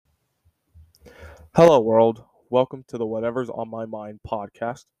Hello, world. Welcome to the Whatever's on My Mind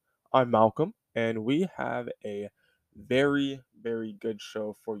podcast. I'm Malcolm, and we have a very, very good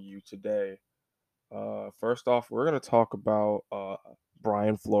show for you today. First off, we're going to talk about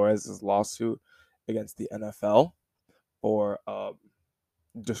Brian Flores' lawsuit against the NFL for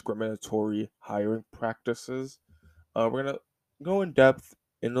discriminatory hiring practices. We're going to go in depth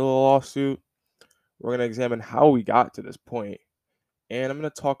into the lawsuit. We're going to examine how we got to this point, and I'm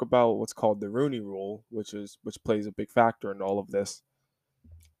going to talk about what's called the Rooney Rule, which plays a big factor in all of this.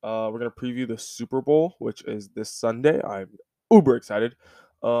 We're going to preview the Super Bowl, which is this Sunday. I'm uber excited.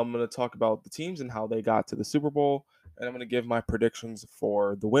 I'm going to talk about the teams and how they got to the Super Bowl, and I'm going to give my predictions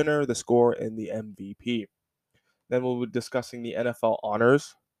for the winner, the score, and the MVP. Then we'll be discussing the NFL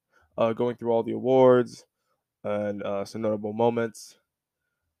honors, going through all the awards and some notable moments,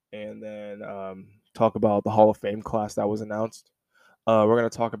 and then talk about the Hall of Fame class that was announced. We're going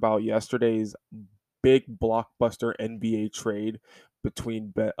to talk about yesterday's big blockbuster NBA trade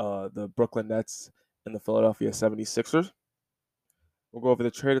between the Brooklyn Nets and the Philadelphia 76ers. We'll go over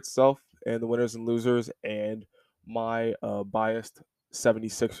the trade itself and the winners and losers and my biased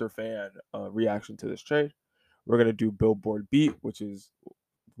 76er fan reaction to this trade. We're going to do Billboard Beat, which is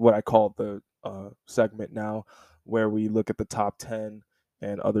what I call the segment now, where we look at the top 10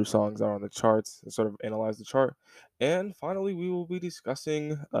 and other songs that are on the charts and sort of analyze the chart. And finally, we will be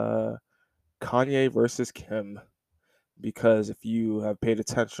discussing Kanye versus Kim, because if you have paid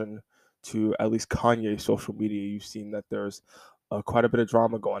attention to at least Kanye's social media, you've seen that there's quite a bit of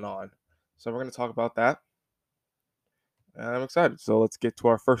drama going on. So we're going to talk about that, and I'm excited. So let's get to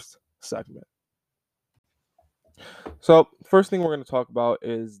our first segment. So first thing we're going to talk about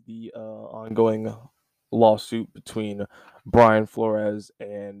is the ongoing lawsuit between Brian Flores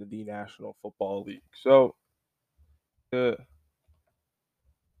and the National Football League. So to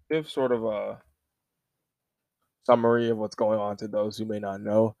give sort of a summary of what's going on to those who may not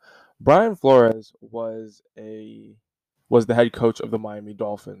know, Brian Flores was the head coach of the Miami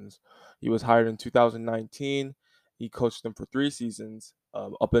Dolphins. He was hired in 2019. He coached them for 3 seasons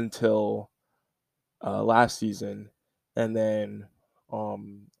up until last season, and then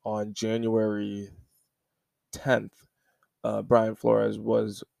on January 10th, Brian Flores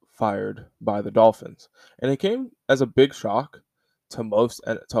was fired by the Dolphins, and it came as a big shock to most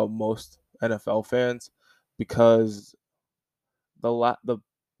NFL fans because the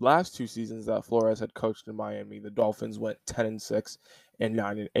last 2 seasons that Flores had coached in Miami, the Dolphins went 10-6 and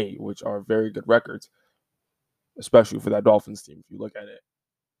 9-8, which are very good records, especially for that Dolphins team. If you look at it,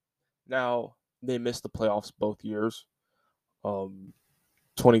 now they missed the playoffs both years.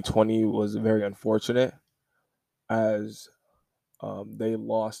 2020 was very unfortunate as they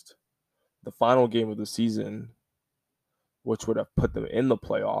lost the final game of the season, which would have put them in the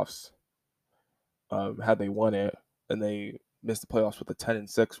playoffs had they won it, and they missed the playoffs with a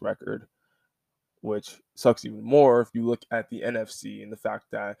 10-6 record, which sucks even more if you look at the NFC and the fact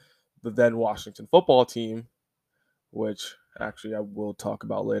that the then Washington football team, which actually I will talk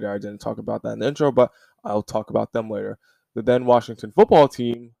about later. I didn't talk about that in the intro, but I'll talk about them later. The then Washington football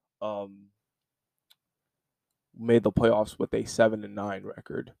team made the playoffs with a 7-9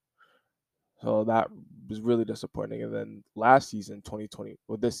 record. So that was really disappointing. And then last season, 2020,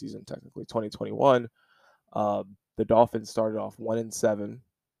 well, this season technically, 2021, the Dolphins started off 1-7,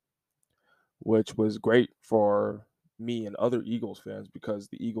 which was great for me and other Eagles fans because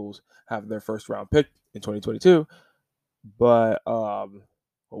the Eagles have their first round pick in 2022. But what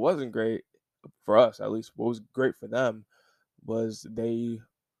wasn't great for us, at least what was great for them, was they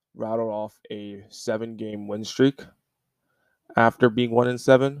rattled off a 7-game win streak after being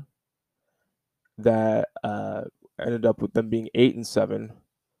 1-7 that ended up with them being 8-7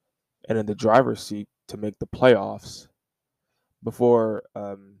 and in the driver's seat to make the playoffs before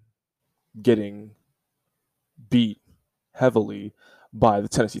getting beat heavily by the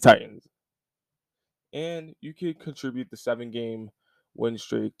Tennessee Titans. And you could contribute the 7-game win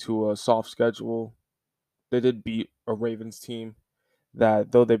streak to a soft schedule. They did beat a Ravens team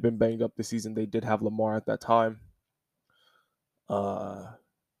that, though they've been banged up this season, they did have Lamar at that time.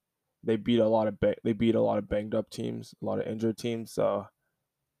 They beat a lot of banged up teams, a lot of injured teams. So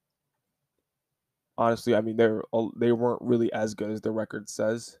honestly, I mean they weren't really as good as their record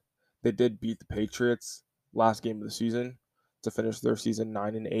says. They did beat the Patriots last game of the season to finish their season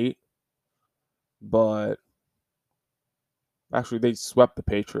 9-8, but actually they swept the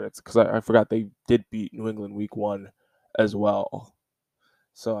Patriots because I forgot they did beat New England week 1 as well.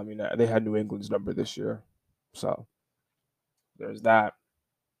 So I mean they had New England's number this year, so there's that.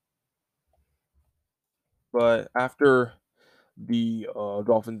 But after the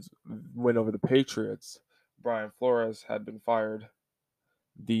Dolphins win over the Patriots, Brian Flores had been fired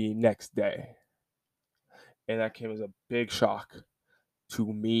the next day. And that came as a big shock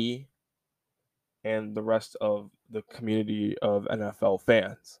to me and the rest of the community of NFL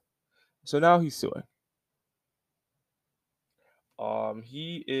fans. So now he's suing.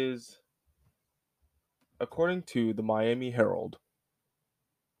 He is, according to the Miami Herald.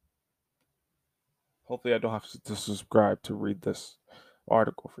 Hopefully, I don't have to subscribe to read this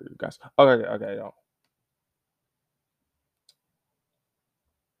article for you guys. Okay, no.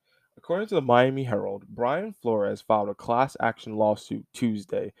 According to the Miami Herald, Brian Flores filed a class action lawsuit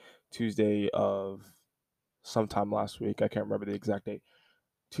Tuesday of sometime last week. I can't remember the exact date.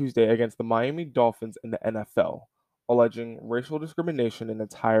 Tuesday against the Miami Dolphins and the NFL, alleging racial discrimination in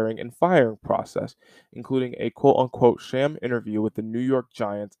its hiring and firing process, including a quote unquote sham interview with the New York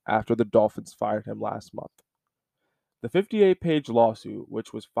Giants after the Dolphins fired him last month. The 58-page lawsuit,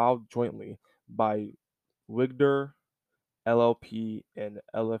 which was filed jointly by Wigder, LLP, and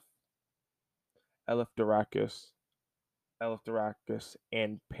Eleftherakis,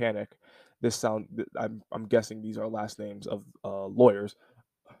 and Panic. I'm guessing these are last names of lawyers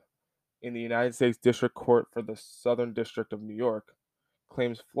in the United States District Court for the Southern District of New York,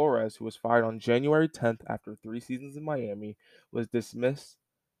 claims Flores, who was fired on January 10th after 3 seasons in Miami, was dismissed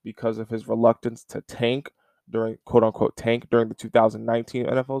because of his reluctance to tank during quote unquote tank during the 2019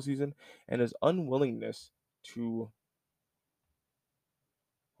 NFL season and his unwillingness to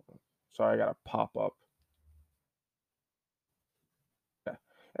sorry, I got a pop up. Okay.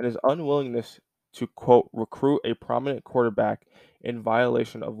 And his unwillingness to quote recruit a prominent quarterback in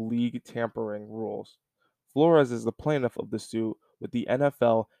violation of league tampering rules. Flores is the plaintiff of the suit with the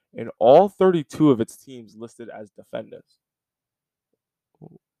NFL and all 32 of its teams listed as defendants.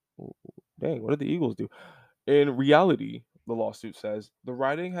 Dang, what did the Eagles do? In reality, the lawsuit says, the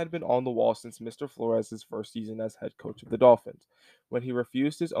writing had been on the wall since Mr. Flores' first season as head coach of the Dolphins, when he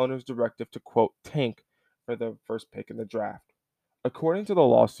refused his owner's directive to, quote, tank for the first pick in the draft. According to the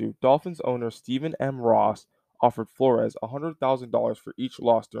lawsuit, Dolphins owner Stephen M. Ross offered Flores $100,000 for each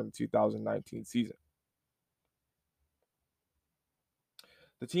loss during the 2019 season.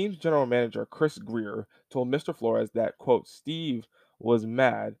 The team's general manager, Chris Greer, told Mr. Flores that, quote, Steve was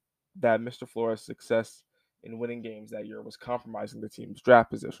mad that Mr. Flores' success in winning games that year was compromising the team's draft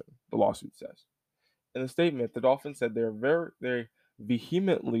position, the lawsuit says. In the statement, the Dolphins said they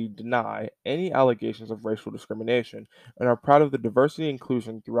vehemently deny any allegations of racial discrimination and are proud of the diversity and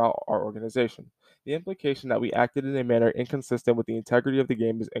inclusion throughout our organization. The implication that we acted in a manner inconsistent with the integrity of the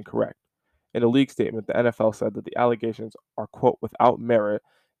game is incorrect. In a league statement, the NFL said that the allegations are, quote, without merit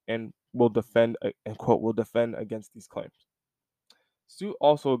and will defend against these claims. Suit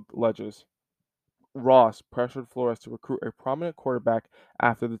also alleges Ross pressured Flores to recruit a prominent quarterback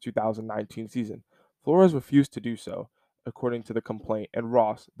after the 2019 season. Flores refused to do so, according to the complaint, and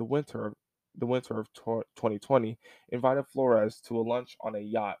Ross, the winter of 2020, invited Flores to a lunch on a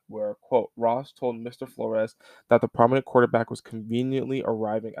yacht where, quote, Ross told Mr. Flores that the prominent quarterback was conveniently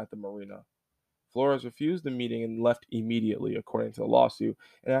arriving at the marina. Flores refused the meeting and left immediately, according to the lawsuit,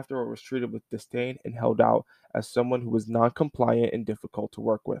 and afterward was treated with disdain and held out as someone who was non-compliant and difficult to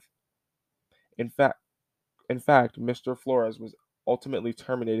work with. In fact, Mr. Flores was ultimately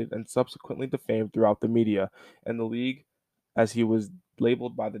terminated and subsequently defamed throughout the media and the league as he was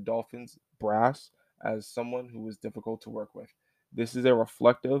labeled by the Dolphins brass as someone who was difficult to work with. This is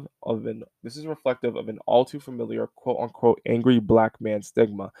reflective of an all too familiar quote unquote angry black man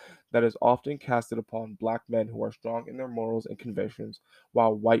stigma that is often casted upon black men who are strong in their morals and convictions,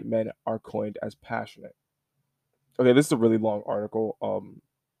 while white men are coined as passionate. Okay, this is a really long article.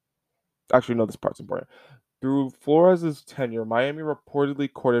 Actually, no, this part's important. Through Flores' tenure, Miami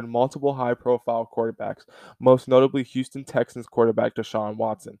reportedly courted multiple high-profile quarterbacks, most notably Houston Texans quarterback Deshaun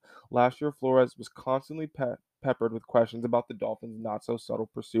Watson. Last year, Flores was constantly peppered with questions about the Dolphins' not-so-subtle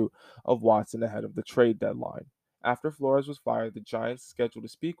pursuit of Watson ahead of the trade deadline. After Flores was fired, the Giants scheduled to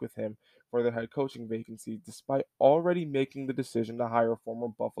speak with him for their head coaching vacancy, despite already making the decision to hire former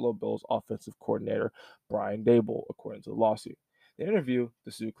Buffalo Bills offensive coordinator Brian Daboll, according to the lawsuit. The interview,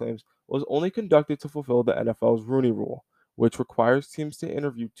 the suit claims, was only conducted to fulfill the NFL's Rooney Rule, which requires teams to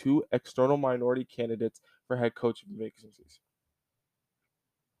interview two external minority candidates for head coaching vacancies.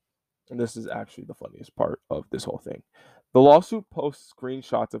 And this is actually the funniest part of this whole thing. The lawsuit posts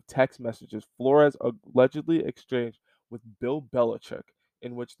screenshots of text messages Flores allegedly exchanged with Bill Belichick,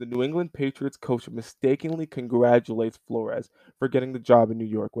 in which the New England Patriots coach mistakenly congratulates Flores for getting the job in New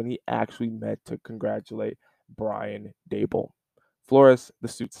York when he actually meant to congratulate Brian Daboll. Flores, the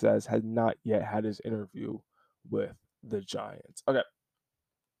suit says, had not yet had his interview with the Giants. Okay,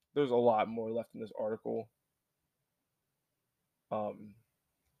 there's a lot more left in this article. Um,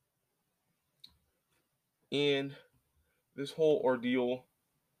 and this whole ordeal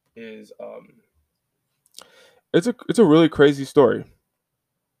is it's a really crazy story.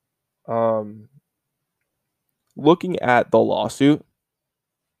 Um, looking at the lawsuit,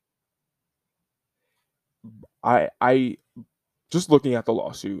 I just looking at the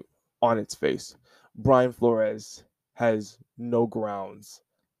lawsuit on its face, Brian Flores has no grounds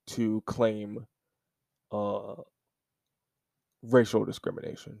to claim uh racial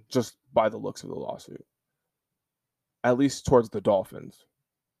discrimination just by the looks of the lawsuit, at least towards the Dolphins.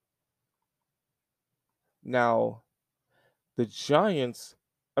 Now, the Giants,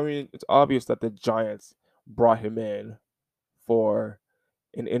 I mean, it's obvious that the Giants brought him in for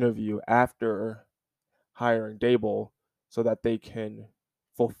an interview after hiring Dable so that they can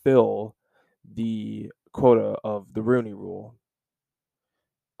fulfill the quota of the Rooney Rule.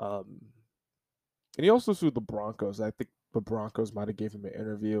 Um, and he also sued the Broncos. I think the Broncos might have gave him an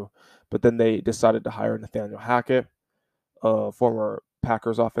interview, but then they decided to hire Nathaniel Hackett, former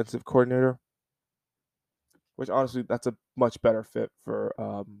Packers offensive coordinator, which honestly, that's a much better fit for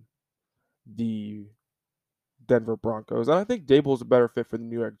the Denver Broncos. And I think Dable's a better fit for the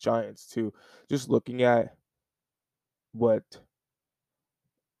New York Giants too. Just looking at what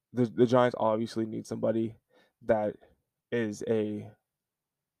the Giants obviously need somebody that is a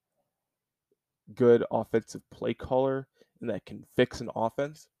good offensive play caller and that can fix an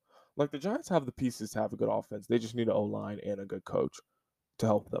offense. Like the Giants have the pieces to have a good offense. They just need an O-line and a good coach to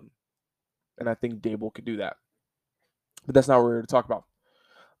help them. And I think Dable could do that. But that's not what we're here to talk about.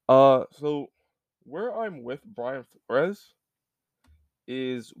 So where I'm with Brian Flores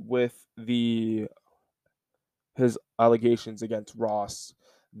is with the his allegations against Ross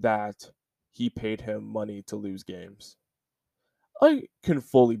that he paid him money to lose games. I can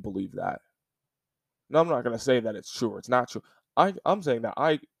fully believe that. Now I'm not gonna say that it's true or it's not true. I'm saying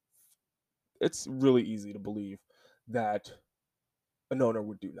that it's really easy to believe that an owner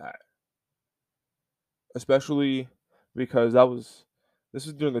would do that, especially because this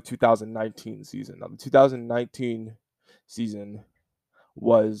was during the 2019 season. Now the 2019 season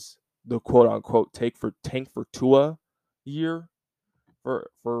was the quote unquote tank for Tua year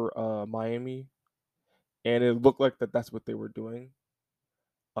for Miami, and it looked like that's what they were doing.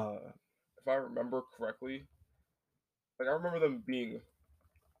 Uh, if I remember correctly, like I remember them being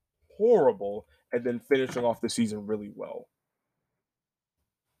horrible and then finishing off the season really well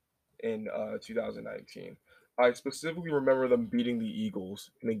in 2019. I specifically remember them beating the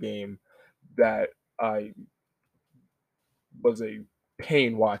Eagles in a game that I was a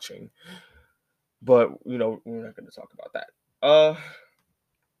pain watching, but we're not going to talk about that. Uh,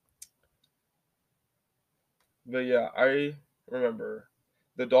 but yeah, I remember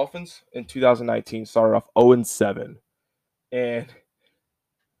the Dolphins in 2019 started off 0-7, and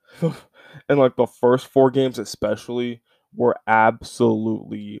and like the first four games especially were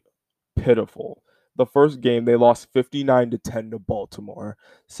absolutely pitiful. The first game they lost 59-10 to Baltimore.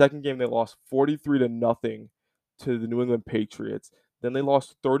 Second game they lost 43 to nothing to the New England Patriots. Then they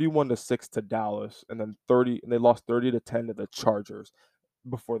lost 31-6 to Dallas, and then they lost 30-10 to the Chargers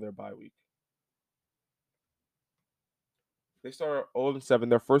before their bye week. They started 0-7.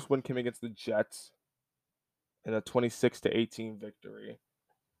 Their first win came against the Jets in a 26-18 victory.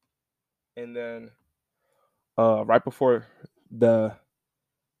 And then right before the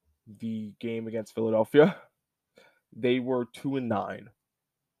game against Philadelphia, they were 2-9.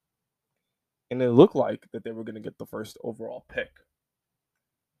 And it looked like that they were going to get the first overall pick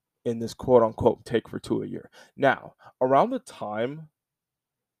in this quote unquote take for Tua year. Now, around the time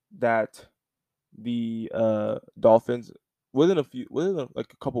that the Dolphins, within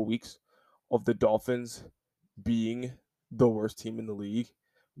like a couple weeks of the Dolphins being the worst team in the league,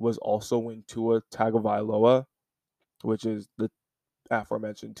 was also when Tua Tagovailoa, which is the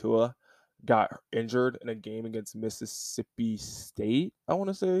aforementioned Tua, got injured in a game against Mississippi State, I want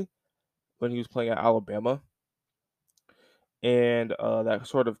to say, when he was playing at Alabama. And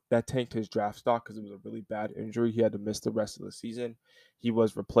that tanked his draft stock because it was a really bad injury. He had to miss the rest of the season. He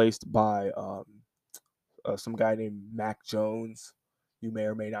was replaced by some guy named Mac Jones. You may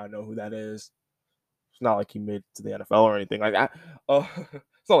or may not know who that is. It's not like he made it to the NFL or anything like that.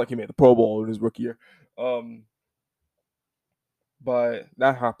 It's not like he made the Pro Bowl in his rookie year. But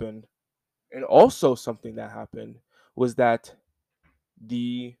that happened. And also something that happened was that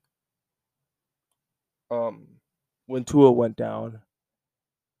the when Tua went down,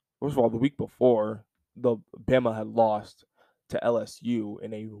 first of all, the week before, the Bama had lost to LSU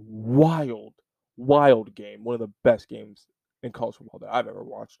in a wild, wild game, one of the best games in college football that I've ever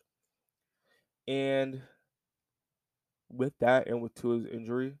watched. And with that and with Tua's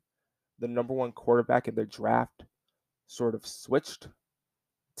injury, the number one quarterback in the draft sort of switched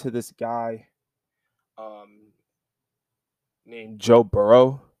to this guy um, named Joe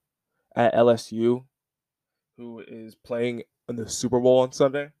Burrow at LSU, who is playing in the Super Bowl on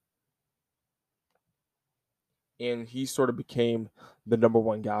Sunday. And he sort of became the number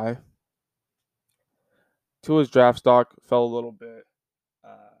one guy. Tua's draft stock fell a little bit.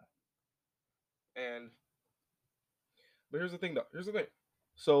 Uh, and but here's the thing, though. Here's the thing.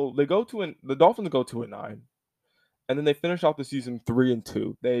 So the Dolphins go 2-9, and then they finish off the season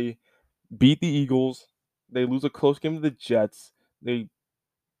 3-2. They beat the Eagles. They lose a close game to the Jets. They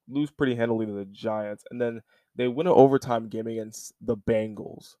lose pretty handily to the Giants, and then they win an overtime game against the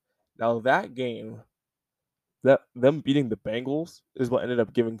Bengals. Now that game, that them beating the Bengals is what ended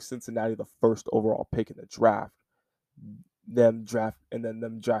up giving Cincinnati the first overall pick in the draft. Them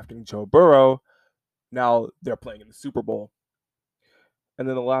drafting Joe Burrow. Now they're playing in the Super Bowl. And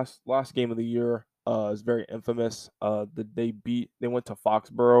then the last game of the year is very infamous. They went to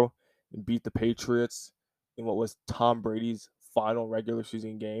Foxborough and beat the Patriots in what was Tom Brady's final regular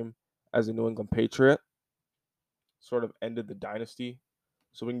season game as a New England Patriot. Sort of ended the dynasty.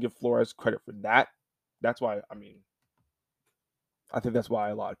 So we can give Flores credit for that. That's why I think that's why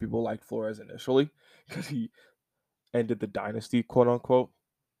a lot of people liked Flores initially, because he ended the dynasty, quote unquote.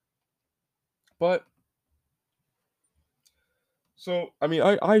 But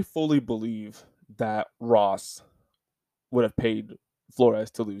I fully believe that Ross would have paid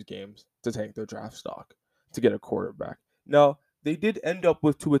Flores to lose games to tank their draft stock to get a quarterback. Now, they did end up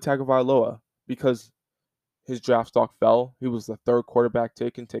with Tua Tagovailoa because his draft stock fell. He was the third quarterback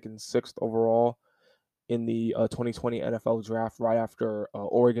taken sixth overall in the 2020 NFL draft, right after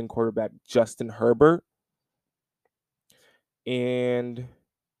Oregon quarterback Justin Herbert. And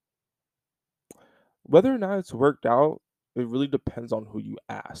whether or not it's worked out, it really depends on who you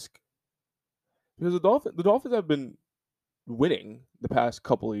ask. Because the Dolphins have been winning the past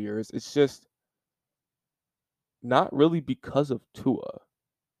couple of years. It's just not really because of Tua.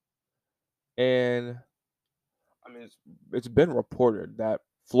 And it's been reported that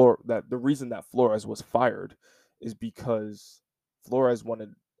the reason that Flores was fired is because Flores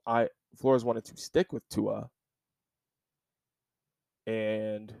wanted Flores wanted to stick with Tua,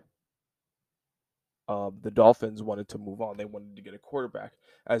 and the Dolphins wanted to move on. They wanted to get a quarterback,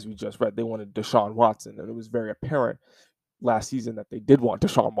 as we just read. They wanted Deshaun Watson, and it was very apparent last season that they did want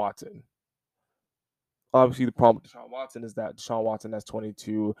Deshaun Watson. Obviously, the problem with Deshaun Watson is that Deshaun Watson has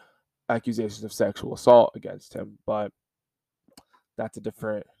 22 accusations of sexual assault against him, but that's a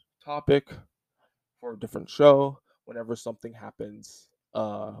different topic for a different show. Whenever something happens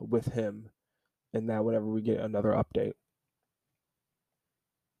with him, and that whenever we get another update.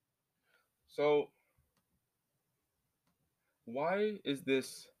 So, why is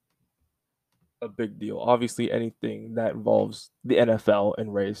this a big deal? Obviously, anything that involves the NFL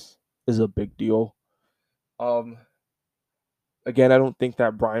and race is a big deal. Um, Again, I don't think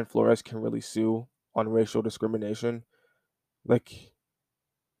that Brian Flores can really sue on racial discrimination. Like,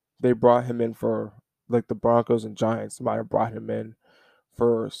 they brought him in for, like, the Broncos and Giants might have brought him in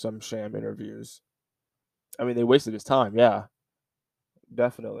for some sham interviews. I mean, they wasted his time, yeah,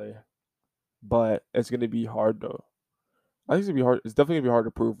 definitely. But it's gonna be hard to. I think it's gonna be hard. It's definitely gonna be hard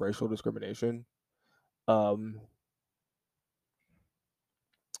to prove racial discrimination. Um,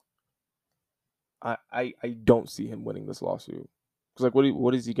 I don't see him winning this lawsuit because, like,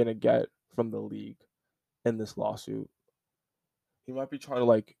 what is he gonna get from the league in this lawsuit? He might be trying to,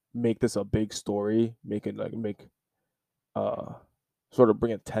 like, make this a big story, make uh sort of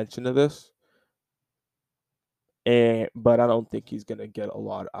bring attention to this, and but I don't think he's gonna get a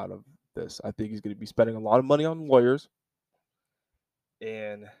lot out of this. I think he's gonna be spending a lot of money on lawyers,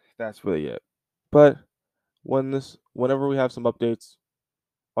 and that's really it. But whenever we have some updates,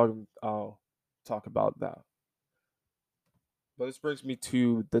 I'll talk about that. But this brings me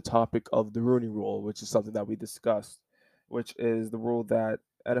to the topic of the Rooney Rule, which is something that we discussed, which is the rule that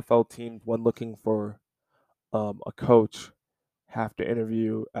NFL teams, when looking for a coach, have to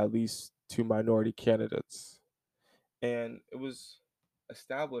interview at least two minority candidates. And it was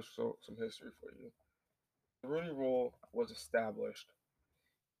established, so some history for you. The Rooney Rule was established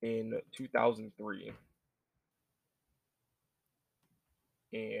in 2003,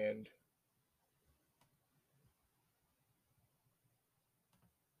 and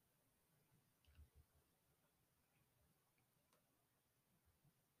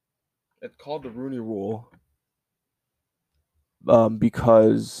it's called the Rooney Rule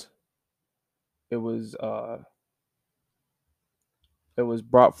because It was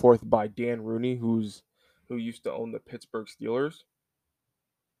brought forth by Dan Rooney, who used to own the Pittsburgh Steelers,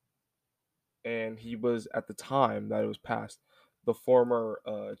 and he was at the time that it was passed the former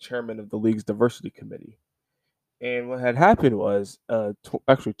chairman of the league's diversity committee. And what had happened was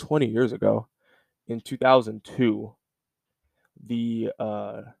actually 20 years ago, in 2002, the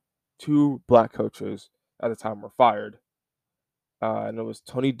two black coaches at the time were fired, and it was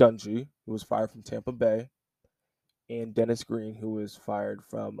Tony Dungy, who was fired from Tampa Bay, and Dennis Green, who was fired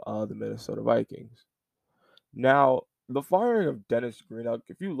from the Minnesota Vikings. Now, the firing of Dennis Green,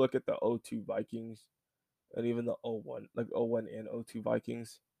 if you look at the 02 Vikings and even the 01, like 01 and 02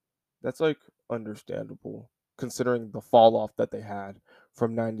 Vikings, that's like understandable considering the fall off that they had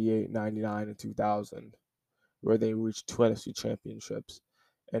from 98, 99, and 2000, where they reached two NFC championships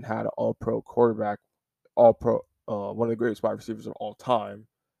and had an all pro quarterback, all pro, one of the greatest wide receivers of all time,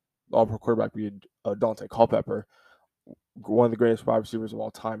 all pro quarterback being Dante Culpepper, one of the greatest wide receivers of all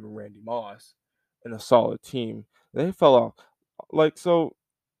time, and Randy Moss, and a solid team. They fell off. So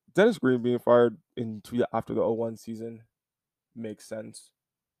Dennis Green being fired after the 01 season makes sense.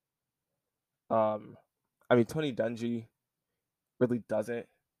 I mean, Tony Dungy really doesn't,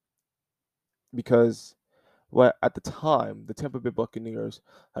 because at the time the Tampa Bay Buccaneers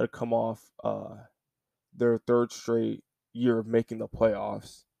had come off their third straight year of making the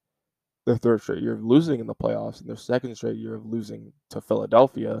playoffs, their third straight year of losing in the playoffs, and their second straight year of losing to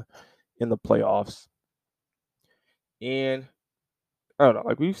Philadelphia in the playoffs. And I don't know,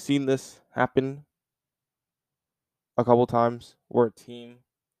 like we've seen this happen a couple times where a team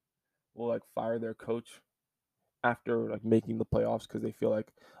will like fire their coach after like making the playoffs because they feel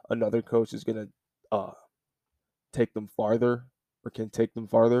like another coach is gonna take them farther or can take them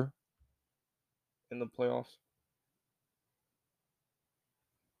farther in the playoffs.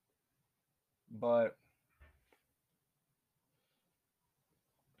 But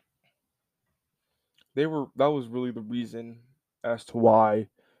that was really the reason as to why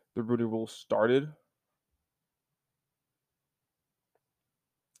the Rooney Rule started.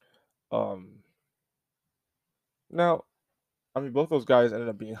 Um, Now, I mean, both those guys ended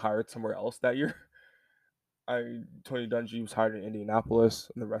up being hired somewhere else that year. Tony Dungy was hired in Indianapolis,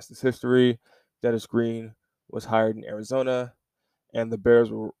 and the rest is history. Dennis Green was hired in Arizona, and the Bears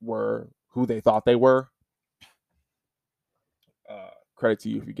were who they thought they were. Credit to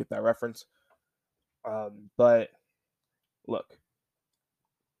you if you get that reference. But look,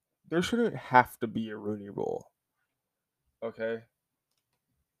 there shouldn't have to be a Rooney Rule, okay?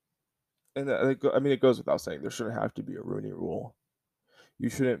 And I mean, it goes without saying there shouldn't have to be a Rooney Rule. You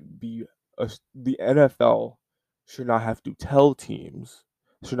shouldn't be the NFL should not have to tell teams,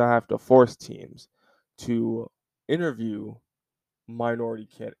 should not have to force teams to interview minority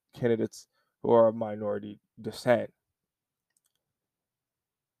candidates who are of minority descent.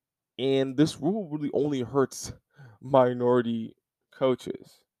 And this rule really only hurts minority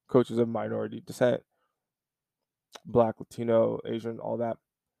coaches of minority descent, Black, Latino, Asian, all that.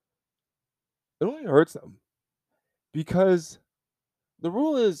 It only hurts them because the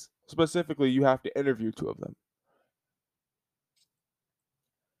rule is specifically you have to interview two of them.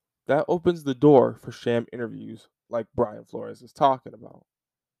 That opens the door for sham interviews like Brian Flores is talking about.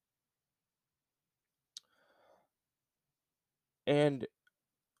 And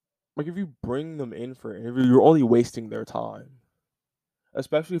like if you bring them in for an interview, you're only wasting their time.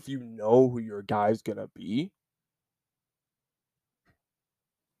 Especially if you know who your guy's gonna be.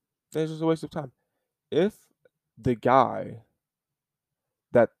 Then it's just a waste of time. If the guy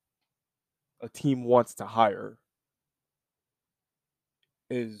that a team wants to hire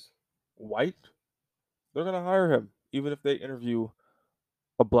is white, they're gonna hire him, even if they interview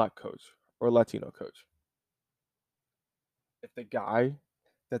a black coach or a Latino coach. If the guy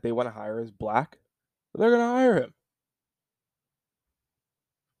that they want to hire is black, they're gonna hire him.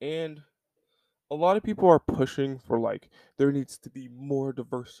 And a lot of people are pushing for like there needs to be more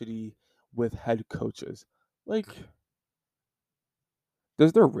diversity with head coaches. Like,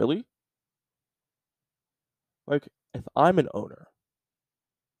 does there really? Like, if I'm an owner,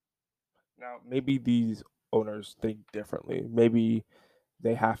 now maybe these owners think differently. Maybe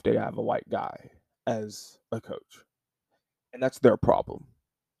they have to have a white guy as a coach. And that's their problem.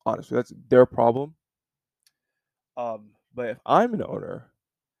 Honestly, that's their problem. But if I'm an owner,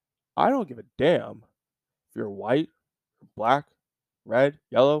 I don't give a damn if you're white, black, red,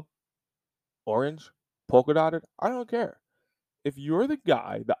 yellow, orange, polka dotted. I don't care. If you're the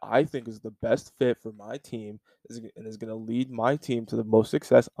guy that I think is the best fit for my team and is going to lead my team to the most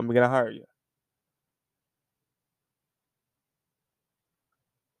success, I'm going to hire you.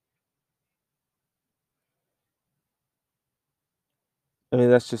 I mean,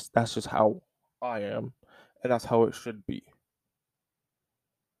 that's just how I am, and that's how it should be.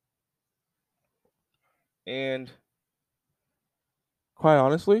 And quite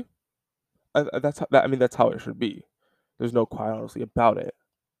honestly, I mean, that's how it should be. There's no quite honestly about it.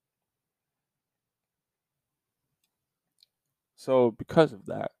 So because of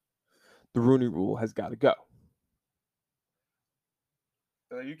that, the Rooney Rule has got to go.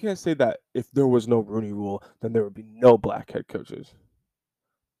 You can't say that if there was no Rooney Rule, then there would be no black head coaches.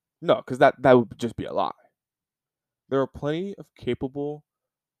 No, because that would just be a lie. There are plenty of capable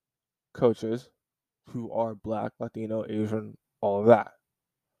coaches who are black, Latino, Asian, all of that.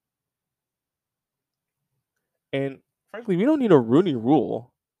 And frankly, we don't need a Rooney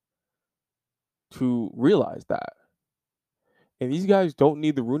Rule to realize that. And these guys don't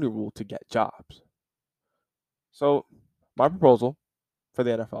need the Rooney Rule to get jobs. So, my proposal for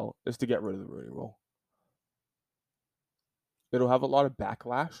the NFL is to get rid of the Rooney Rule. It'll have a lot of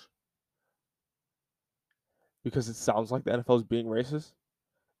backlash because it sounds like the NFL is being racist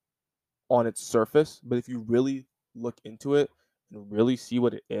on its surface, but if you really look into it and really see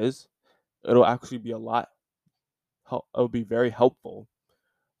what it is, it'll actually be it'll be very helpful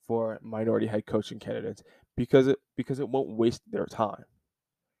for minority head coaching candidates because it won't waste their time.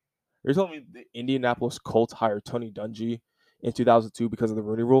 You're telling me the Indianapolis Colts hired Tony Dungy in 2002 because of the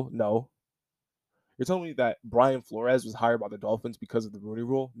Rooney Rule? No. You're telling me that Brian Flores was hired by the Dolphins because of the Rooney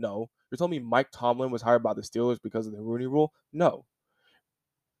Rule? No. You're telling me Mike Tomlin was hired by the Steelers because of the Rooney Rule? No.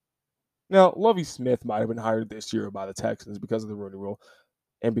 Now, Lovie Smith might have been hired this year by the Texans because of the Rooney Rule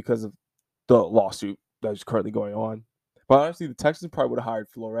and because of the lawsuit that is currently going on. But honestly, the Texans probably would have hired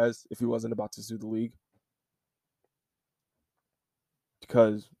Flores if he wasn't about to sue the league.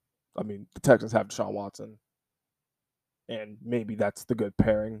 Because, I mean, the Texans have Deshaun Watson. And maybe that's the good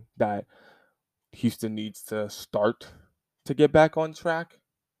pairing that Houston needs to start to get back on track.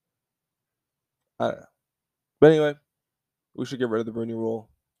 I don't know. But anyway, we should get rid of the Rooney Rule.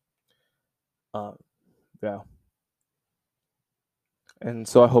 Yeah. And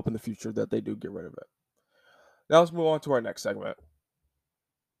so I hope in the future that they do get rid of it. Now let's move on to our next segment.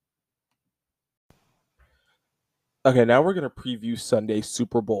 Okay, now we're gonna preview Sunday's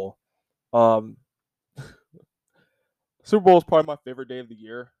Super Bowl. Um, Super Bowl is probably my favorite day of the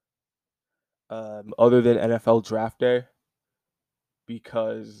year, other than NFL Draft Day,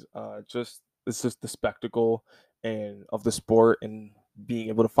 because just it's just the spectacle and of the sport and being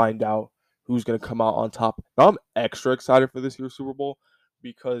able to find out who's gonna come out on top. Now I'm extra excited for this year's Super Bowl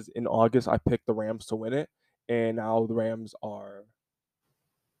because in August I picked the Rams to win it, and now the Rams are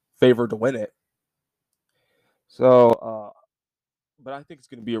favored to win it. So, but I think it's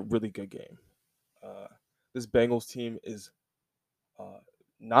gonna be a really good game. Uh, this Bengals team is uh,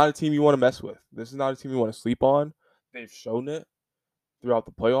 not a team you want to mess with. This is not a team you want to sleep on. They've shown it throughout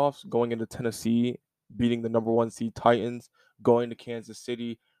the playoffs, going into Tennessee, beating the number one seed Titans, going to Kansas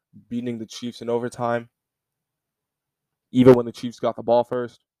City, beating the Chiefs in overtime, even when the Chiefs got the ball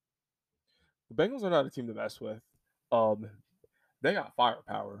first. The Bengals are not a team to mess with. Um, they got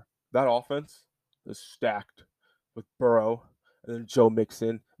firepower. That offense is stacked with Burrow and then Joe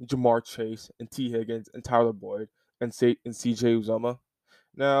Mixon, and Jamar Chase, and T. Higgins, and Tyler Boyd, and CJ Uzoma.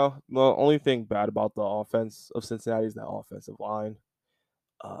 Now, the only thing bad about the offense of Cincinnati is that offensive line.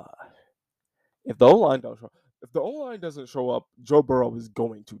 Uh, if the O line don't show, if the O line doesn't show up, Joe Burrow is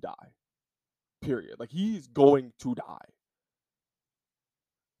going to die. Period. Like he's going to die.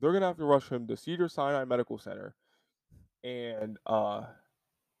 They're gonna have to rush him to Cedar Sinai Medical Center and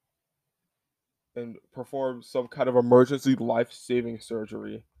and perform some kind of emergency life-saving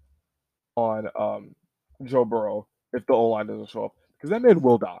surgery on Joe Burrow if the O line doesn't show up because that man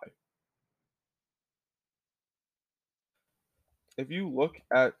will die.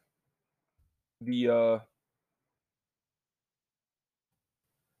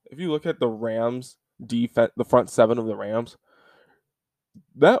 If you look at the Rams defense, the front seven of the Rams,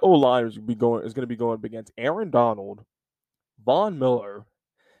 that O line is going to be going up against Aaron Donald, Von Miller,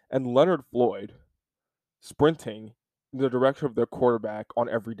 and Leonard Floyd sprinting in the direction of their quarterback on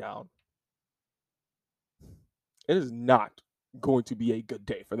every down. It is not going to be a good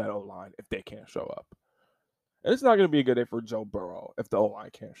day for that O line if they can't show up. And it's not going to be a good day for Joe Burrow if the O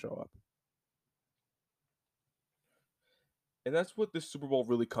line can't show up. And that's what this Super Bowl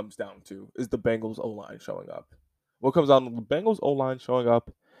really comes down to is the Bengals O line showing up. What comes down to the Bengals O line showing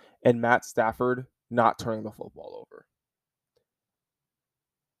up and Matt Stafford not turning the football over.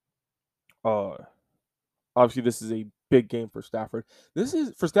 Obviously, this is a big game for Stafford. This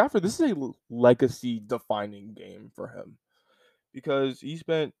is a legacy defining game for him because he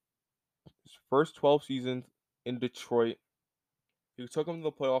spent his first 12 seasons in Detroit. He took them to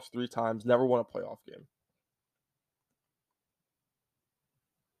the playoffs 3 times, never won a playoff game.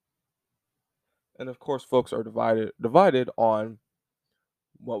 And of course, folks are divided on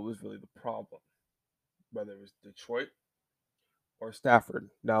what was really the problem, whether it was Detroit or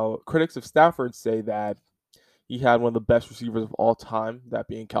Stafford. Now, critics of Stafford say that he had one of the best receivers of all time, that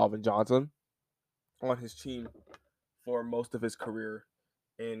being Calvin Johnson, on his team for most of his career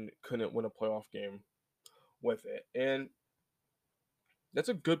and couldn't win a playoff game with it. And that's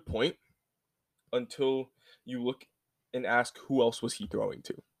a good point until you look and ask who else was he throwing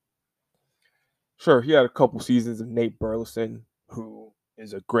to. Sure, he had a couple seasons of Nate Burleson, who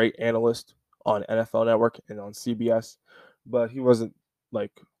is a great analyst on NFL Network and on CBS, but he wasn't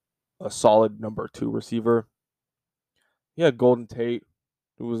like a solid number 2 receiver. He had Golden Tate,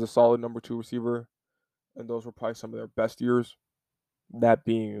 who was a solid number 2 receiver, and those were probably some of their best years. That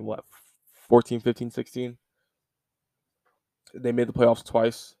being, 14, 15, 16. They made the playoffs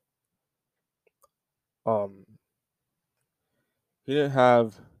twice. He didn't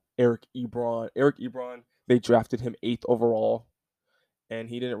have Eric Ebron. Eric Ebron, they drafted him 8th overall, and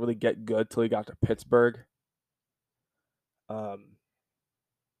he didn't really get good till he got to Pittsburgh.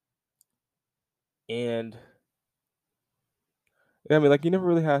 And yeah, I mean, he never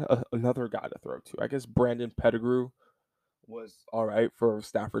really had another guy to throw to. I guess Brandon Pettigrew was all right for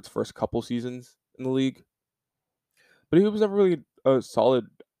Stafford's first couple seasons in the league, but he was never really a solid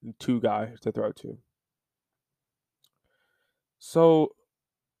 2 guy to throw to. So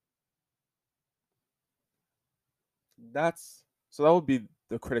that would be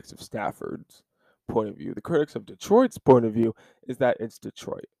the critics of Stafford's point of view. The critics of Detroit's point of view is that it's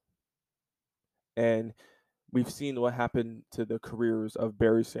Detroit. And we've seen what happened to the careers of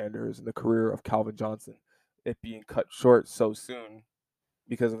Barry Sanders and the career of Calvin Johnson, it being cut short so soon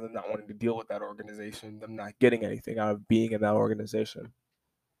because of them not wanting to deal with that organization, them not getting anything out of being in that organization.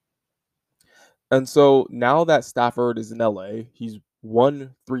 And so now that Stafford is in LA, he's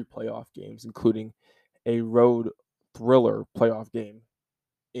won 3 playoff games, including a road thriller playoff game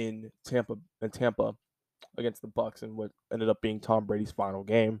in Tampa against the Bucs, and what ended up being Tom Brady's final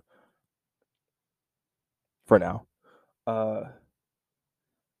game for now.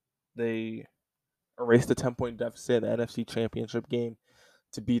 They erased the 10-point deficit in the NFC Championship game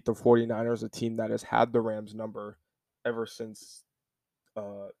to beat the 49ers, a team that has had the Rams number ever since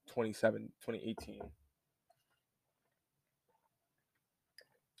 2018.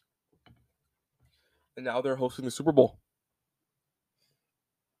 And now they're hosting the Super Bowl.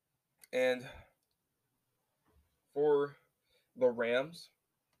 And for the Rams,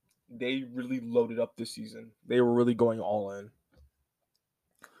 they really loaded up this season. They were really going all in.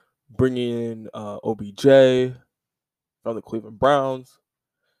 Bringing in OBJ from the Cleveland Browns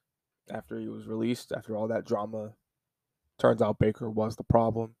after he was released, after all that drama. Turns out Baker was the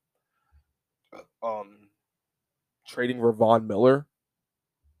problem. Trading Ravon Miller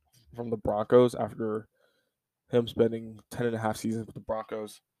from the Broncos after him spending 10.5 seasons with the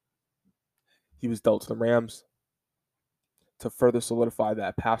Broncos. He was dealt to the Rams to further solidify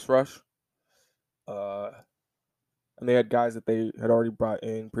that pass rush. And they had guys that they had already brought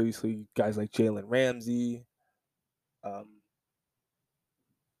in previously, guys like Jalen Ramsey.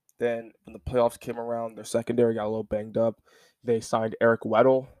 Then when the playoffs came around, their secondary got a little banged up. They signed Eric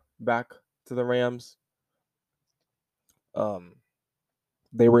Weddle back to the Rams.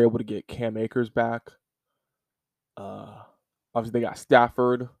 They were able to get Cam Akers back. Obviously, they got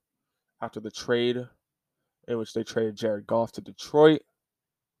Stafford after the trade, in which they traded Jared Goff to Detroit.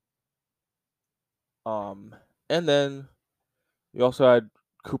 And then you also had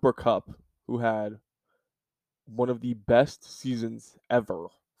Cooper Kupp, who had one of the best seasons ever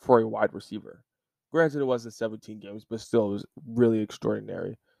for a wide receiver. Granted, it wasn't 17 games, but still, it was really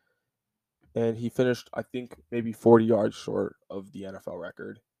extraordinary. And he finished, I think, maybe 40 yards short of the NFL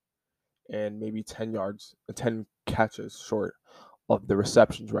record, and maybe 10 catches short of the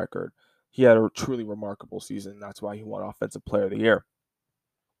receptions record. He had a truly remarkable season. That's why he won Offensive Player of the Year.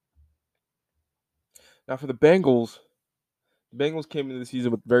 Now for the Bengals came into the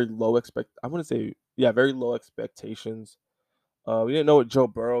season with very low expectations. We didn't know what Joe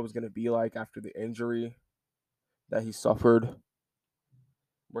Burrow was going to be like after the injury that he suffered,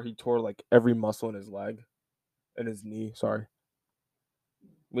 where he tore every muscle in his knee. Sorry,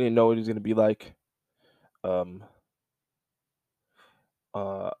 we didn't know what he was going to be like.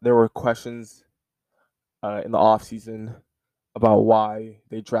 There were questions in the offseason about why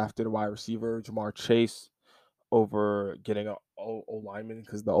they drafted a wide receiver, Jamar Chase, over getting an O-lineman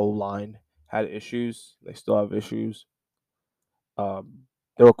because the O-line had issues. They still have issues. There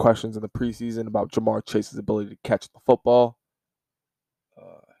were questions in the preseason about Jamar Chase's ability to catch the football.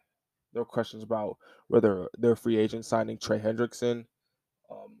 There were questions about whether their free agent signing Trey Hendrickson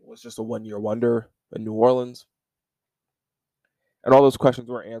was just a one-year wonder in New Orleans. And all those questions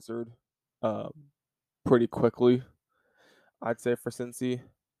were answered um, pretty quickly, I'd say, for Cincy.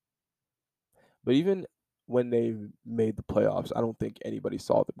 But even when they made the playoffs, I don't think anybody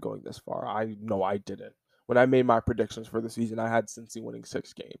saw them going this far. I know I didn't. When I made my predictions for the season, I had Cincy winning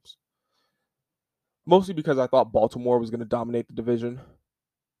 6 games. Mostly because I thought Baltimore was going to dominate the division.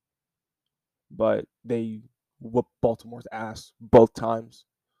 But they whooped Baltimore's ass both times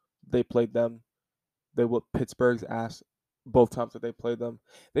they played them. They whooped Pittsburgh's ass both times that they played them.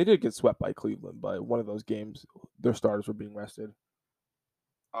 They did get swept by Cleveland, but one of those games, their starters were being rested.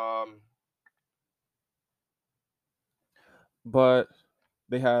 But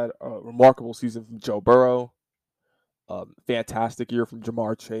they had a remarkable season from Joe Burrow. Fantastic year from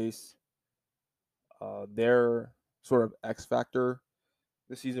Jamar Chase. Their sort of X factor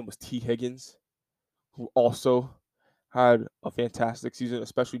this season was T. Higgins, who also had a fantastic season,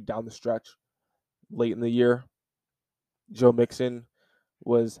 especially down the stretch late in the year. Joe Mixon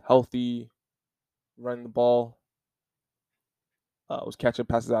was healthy, running the ball, was catching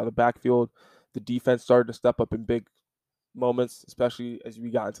passes out of the backfield. The defense started to step up in big moments, especially as we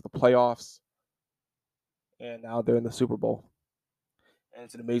got into the playoffs. And now they're in the Super Bowl. And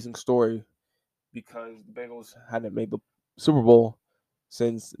it's an amazing story because the Bengals hadn't made the Super Bowl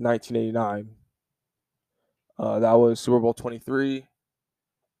since 1989. That was Super Bowl 23,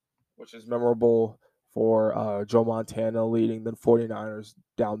 which is memorable for Joe Montana leading the 49ers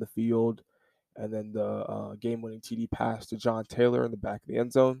down the field, and then the game-winning TD pass to John Taylor in the back of the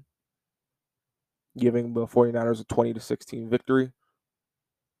end zone, giving the 49ers a 20-16 victory.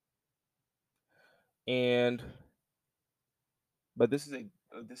 But this is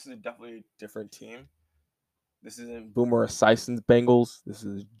a definitely different team. This isn't Boomer Esiason's Bengals. This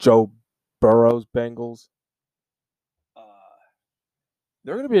is Joe Burrow's Bengals.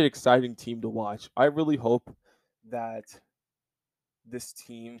 They're going to be an exciting team to watch. I really hope that this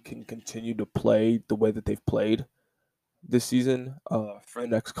team can continue to play the way that they've played this season for the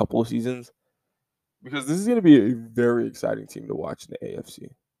next couple of seasons, because this is going to be a very exciting team to watch in the AFC.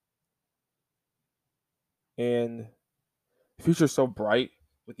 And the future is so bright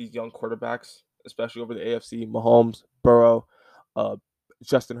with these young quarterbacks, especially over the AFC. Mahomes, Burrow,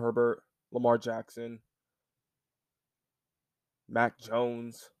 Justin Herbert, Lamar Jackson, Mac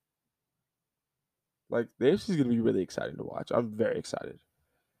Jones. Like, the AFC is going to be really exciting to watch. I'm very excited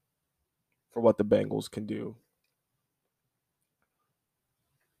for what the Bengals can do.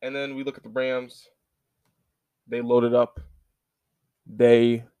 And then we look at the Rams. They loaded up.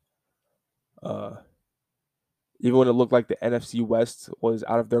 They, even when it looked like the NFC West was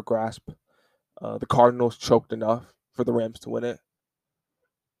out of their grasp, the Cardinals choked enough for the Rams to win it.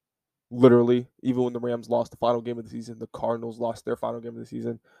 Literally, even when the Rams lost the final game of the season, the Cardinals lost their final game of the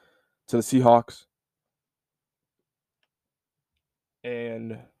season to the Seahawks.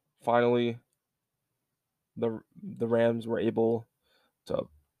 And finally, the Rams were able to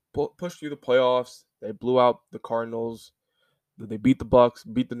push through the playoffs. They blew out the Cardinals. They beat the Bucks,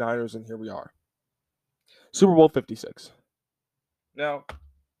 beat the Niners, and here we are. Super Bowl 56. Now,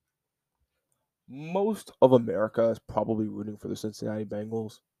 most of America is probably rooting for the Cincinnati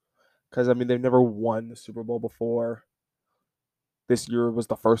Bengals because, I mean, they've never won the Super Bowl before. This year was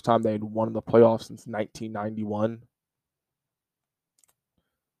the first time they had won the playoffs since 1991.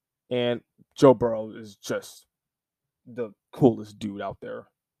 And Joe Burrow is just the coolest dude out there.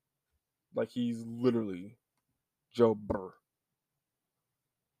 Like, he's literally Joe Burr.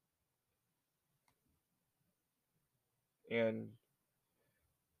 And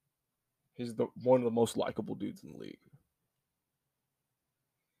he's one of the most likable dudes in the league.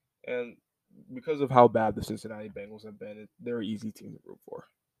 And because of how bad the Cincinnati Bengals have been, they're an easy team to root for.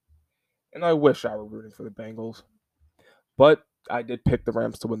 And I wish I were rooting for the Bengals. But I did pick the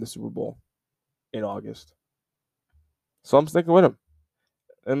Rams to win the Super Bowl in August. So I'm sticking with them.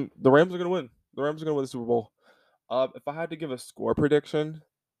 And the Rams are going to win. The Rams are going to win the Super Bowl. If I had to give a score prediction,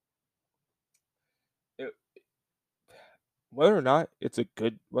 whether or not it's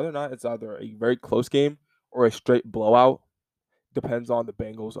either a very close game or a straight blowout, depends on the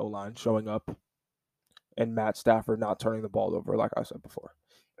Bengals O-line showing up and Matt Stafford not turning the ball over, like I said before.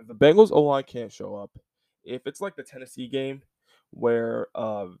 If the Bengals O-line can't show up, if it's like the Tennessee game where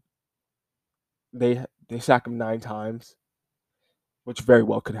they sack him 9 times, which very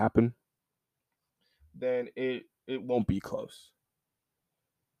well could happen, then it won't be close.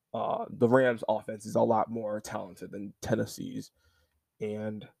 The Rams' offense is a lot more talented than Tennessee's,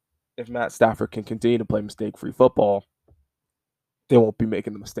 and if Matt Stafford can continue to play mistake-free football, they won't be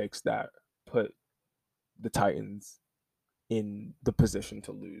making the mistakes that put the Titans in the position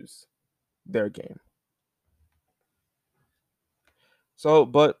to lose their game. So,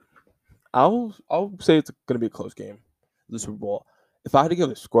 but I'll say it's going to be a close game, the Super Bowl. If I had to give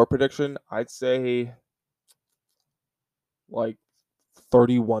a score prediction, I'd say like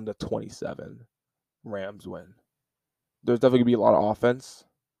 31-27 Rams win. There's definitely going to be a lot of offense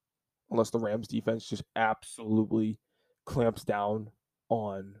unless the Rams defense just absolutely clamps down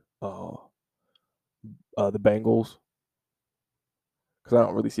on the Bengals, because I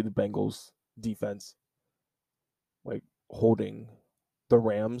don't really see the Bengals defense like holding the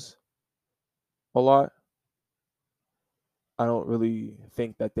Rams a lot. I don't really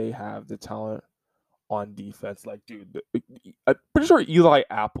think that they have the talent on defense. Like, dude, I'm pretty sure Eli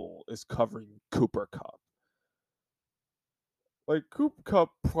Apple is covering Cooper Kupp. Like, Cooper Kupp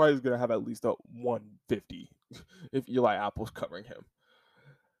probably is going to have at least a 150 if Eli Apple's covering him.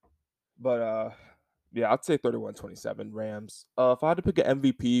 But, yeah, I'd say 31-27 Rams. If I had to pick an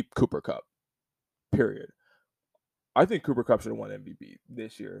MVP, Cooper Kupp, period. I think Cooper Kupp should have won MVP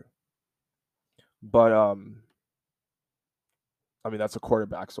this year. But, I mean, that's a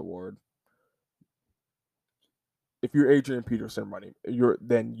quarterback's award. If you're Adrian Peterson running,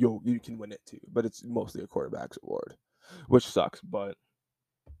 then you can win it too. But it's mostly a quarterback's award, which sucks. But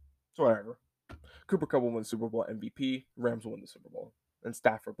it's whatever. Cooper Kupp will win Super Bowl MVP. Rams will win the Super Bowl, and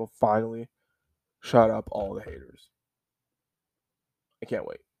Stafford will finally shut up all the haters. I can't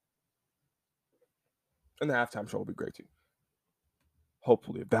wait. And the halftime show will be great too.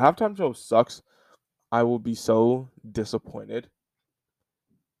 Hopefully, if the halftime show sucks, I will be so disappointed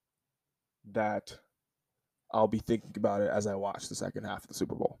that I'll be thinking about it as I watch the second half of the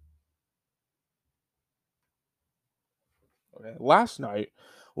Super Bowl. Okay. Last night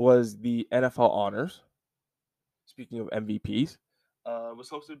was the NFL Honors. Speaking of MVPs, was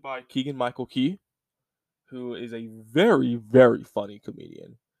hosted by Keegan Michael-Key, who is a very, very funny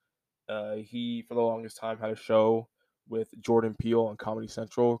comedian. He, for the longest time, had a show with Jordan Peele on Comedy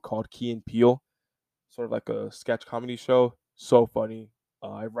Central called Key and Peele, sort of like a sketch comedy show. So funny.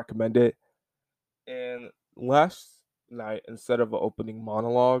 I recommend it. And last night, instead of an opening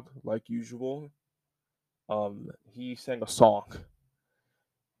monologue like usual, he sang a song,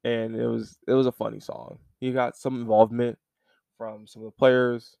 and it was a funny song. He got some involvement from some of the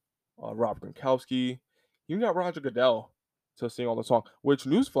players, Rob Gronkowski. You got Roger Goodell to sing all the song. Which,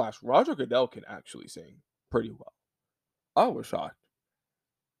 newsflash, Roger Goodell can actually sing pretty well. I was shocked.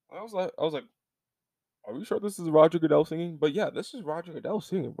 I was like, are we sure this is Roger Goodell singing? But yeah, this is Roger Goodell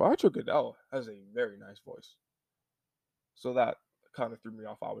singing. Roger Goodell has a very nice voice, so that kind of threw me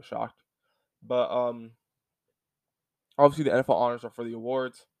off. I was shocked. But obviously the NFL honors are for the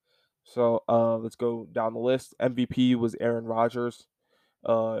awards. So let's go down the list. MVP was Aaron Rodgers.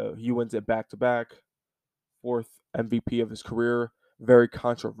 He wins it back to back. Fourth MVP of his career. Very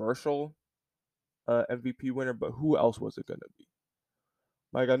controversial MVP winner, but who else was it gonna be?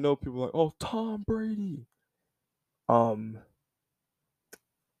 Like, I know people are like, oh, Tom Brady. And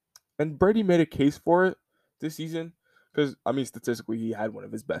Brady made a case for it this season because, I mean, statistically he had one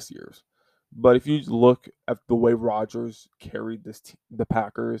of his best years. But if you look at the way Rodgers carried the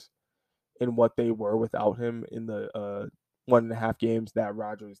Packers and what they were without him in the 1.5 games that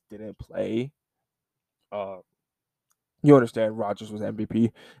Rodgers didn't play, uh, you understand Rodgers was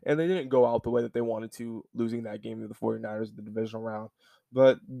MVP, and they didn't go out the way that they wanted to, losing that game to the 49ers in the divisional round.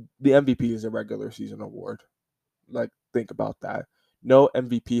 But the MVP is a regular season award. Like, think about that. No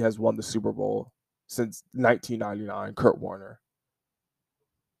MVP has won the Super Bowl since 1999, Kurt Warner.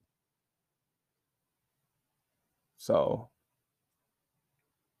 So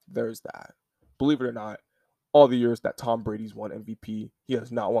there's that. Believe it or not, all the years that Tom Brady's won MVP, he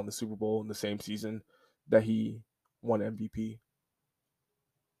has not won the Super Bowl in the same season that he won MVP.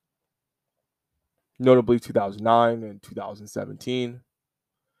 Notably 2009 and 2017,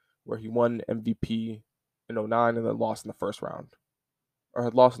 where he won MVP in 2009 and then lost in the first round. Or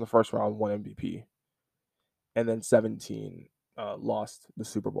had lost in the first round, won MVP. And then 17 lost the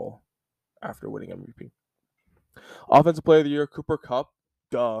Super Bowl after winning MVP. Offensive Player of the Year, Cooper Kupp.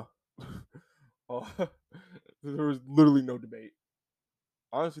 Duh. Oh, there was literally no debate.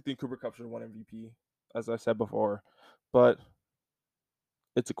 I honestly think Cooper Kupp should have won MVP, as I said before. But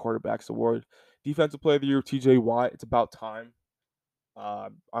it's a quarterback's award. Defensive Player of the Year, TJ Watt. It's about time. I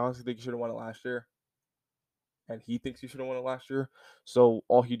honestly think he should have won it last year. And he thinks he should have won it last year. So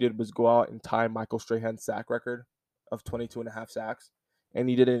all he did was go out and tie Michael Strahan's sack record of 22.5 sacks. And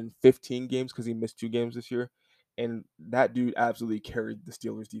he did it in 15 games because he missed 2 games this year. And that dude absolutely carried the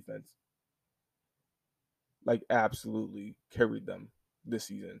Steelers defense. like absolutely carried them this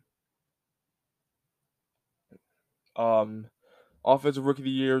season. Um, Offensive Rookie of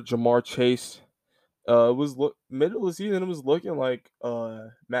the Year, Jamar Chase. Middle of the season, it was looking like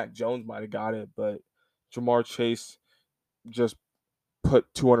Mac Jones might have got it, but Jamar Chase just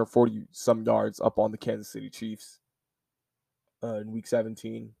put 240 some yards up on the Kansas City Chiefs in Week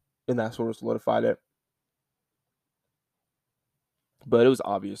 17, and that sort of solidified it. But it was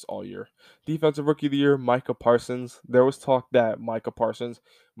obvious all year. Defensive Rookie of the Year, Micah Parsons. There was talk that Micah Parsons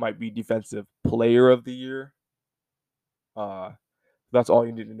might be Defensive Player of the Year. Uh, that's all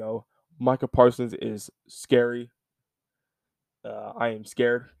you need to know. Micah Parsons is scary. I am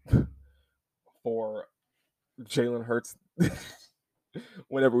scared for Jalen Hurts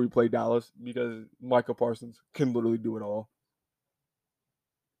whenever we play Dallas because Micah Parsons can literally do it all.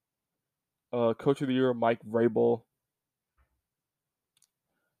 Coach of the Year, Mike Vrabel.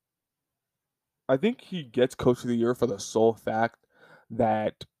 I think he gets Coach of the Year for the sole fact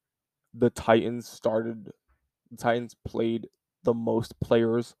that the Titans played the most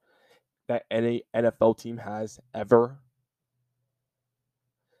players that any NFL team has ever.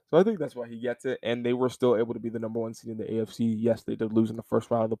 So I think that's why he gets it. And they were still able to be the number one seed in the AFC. Yes, they did lose in the first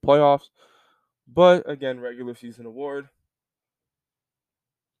round of the playoffs. But again, regular season award.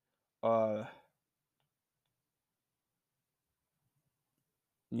 Uh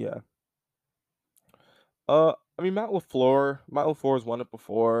yeah. I mean Matt LaFleur's won it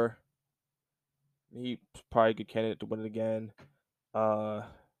before. He's probably a good candidate to win it again. Uh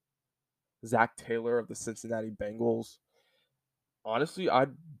Zach Taylor of the Cincinnati Bengals. Honestly,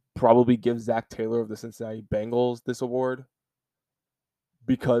 I'd probably give Zach Taylor of the Cincinnati Bengals this award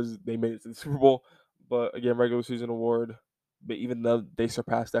because they made it to the Super Bowl. But again, regular season award. But even though they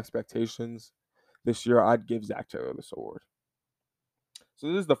surpassed expectations this year, I'd give Zach Taylor this award.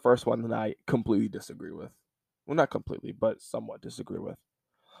 So this is the first one that I completely disagree with. Well, not completely, but somewhat disagree with.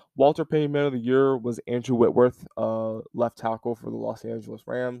 Walter Payton Man of the Year was Andrew Whitworth, left tackle for the Los Angeles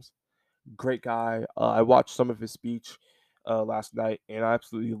Rams. Great guy. I watched some of his speech last night, and I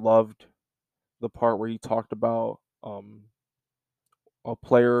absolutely loved the part where he talked about a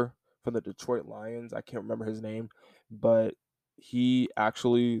player from the Detroit Lions. I can't remember his name, but the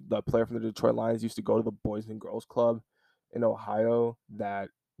player from the Detroit Lions used to go to the Boys and Girls Club in Ohio that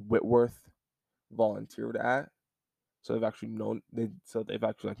Whitworth volunteered at. So they've actually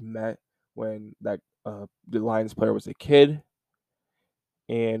like met when the Lions player was a kid.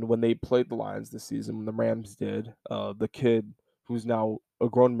 And when they played the Lions this season, when the Rams did, the kid who's now a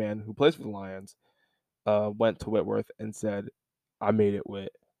grown man who plays for the Lions went to Whitworth and said, "I made it,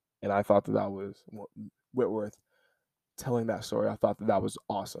 Whit," and I thought that was Whitworth telling that story. I thought that was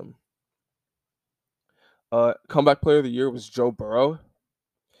awesome. Comeback Player of the Year was Joe Burrow,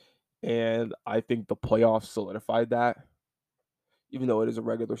 and I think the playoffs solidified that, even though it is a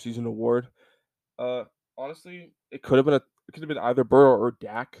regular season award. Uh, Honestly, it could have been either Burrow or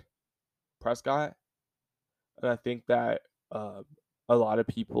Dak Prescott, and I think that a lot of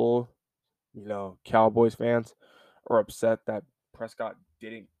people, Cowboys fans, are upset that Prescott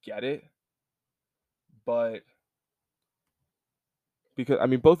didn't get it, but because I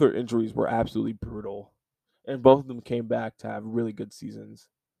mean both their injuries were absolutely brutal, and both of them came back to have really good seasons.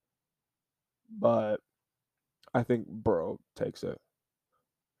 But I think Burrow takes it,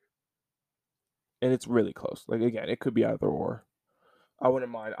 and it's really close. Like again, it could be either or. I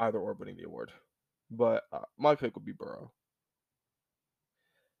wouldn't mind either or winning the award, but my pick would be Burrow.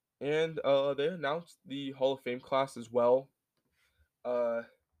 And they announced the Hall of Fame class as well. Uh,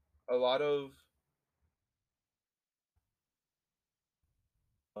 a lot of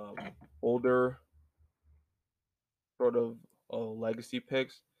um, older sort of legacy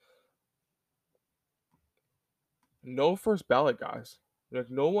picks. No first ballot guys.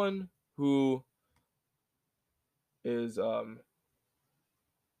 Like no one who is no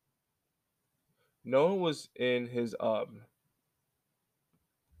one was in his no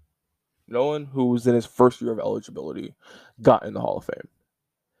one who was in his first year of eligibility got in the Hall of Fame.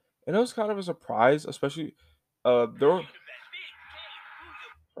 And it was kind of a surprise, especially there were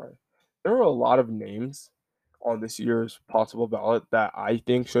sorry, there were a lot of names on this year's possible ballot that I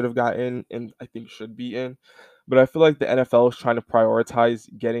think should have gotten and I think should be in. But I feel like the NFL is trying to prioritize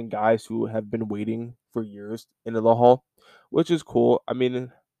getting guys who have been waiting for years into the hall, which is cool. I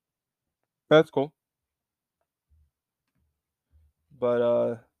mean, that's cool.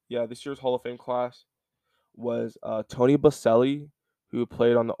 But yeah, this year's Hall of Fame class was Tony Baselli, who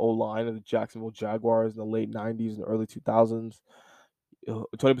played on the O line of the Jacksonville Jaguars in the late '90s and early 2000s.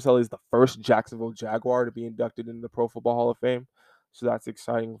 Tony Baselli is the first Jacksonville Jaguar to be inducted into the Pro Football Hall of Fame. so that's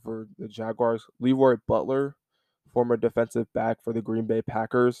exciting for the Jaguars. Leroy Butler, former defensive back for the Green Bay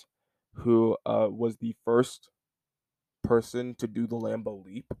Packers, who was the first person to do the Lambeau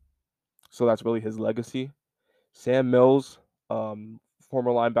Leap, so that's really his legacy. Sam Mills, former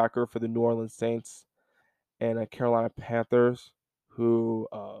linebacker for the New Orleans Saints and Carolina Panthers, who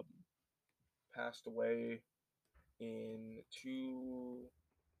passed away in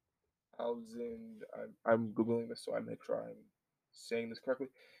 2000. I'm Googling this so I make sure I'm saying this correctly.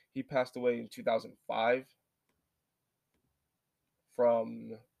 He passed away in 2005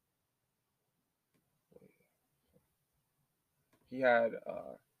 from. He had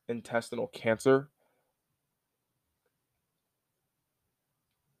intestinal cancer.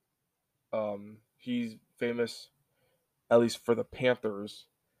 He's famous, at least for the Panthers,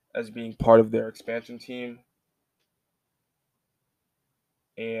 as being part of their expansion team.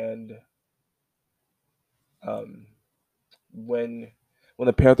 And um, when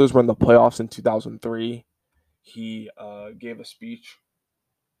the Panthers were in the playoffs in 2003, he gave a speech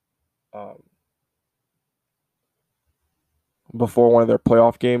um, before one of their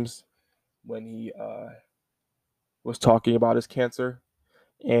playoff games when he was talking about his cancer.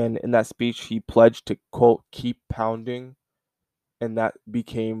 And in that speech, he pledged to, quote, keep pounding. And that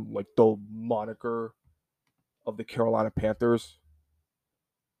became like the moniker of the Carolina Panthers.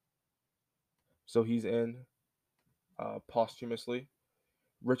 So he's in posthumously.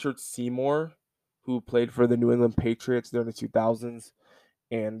 Richard Seymour, who played for the New England Patriots during the 2000s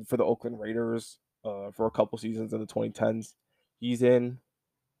and for the Oakland Raiders for a couple seasons in the 2010s. He's in.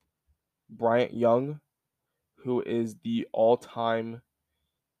 Bryant Young, who is the all-time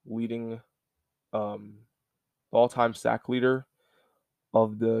leading, all-time sack leader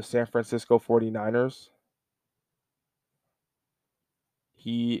of the San Francisco 49ers.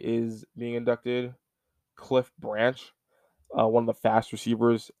 He is being inducted. Cliff Branch, one of the fast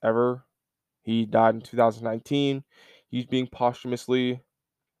receivers ever. He died in 2019. He's being posthumously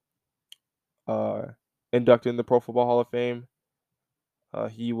uh, inducted in the Pro Football Hall of Fame.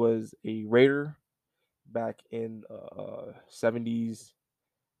 He was a Raider back in 70s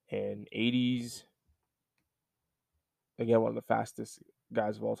and 80s. Again, one of the fastest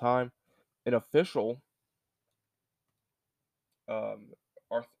guys of all time. An official,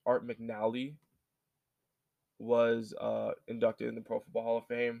 Art McNally, was inducted in the Pro Football Hall of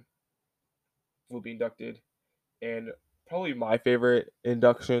Fame. Will be inducted. And probably my favorite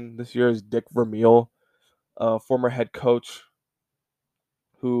induction this year is Dick Vermeil, former head coach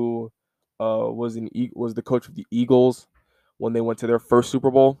who was the coach of the Eagles when they went to their first Super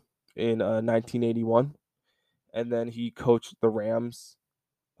Bowl in 1981, and then he coached the Rams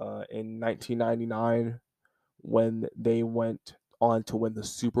in 1999 when they went on to win the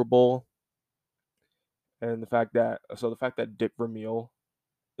Super Bowl. And the fact that Dick Vermeil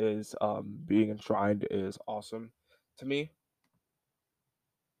is being enshrined is awesome to me.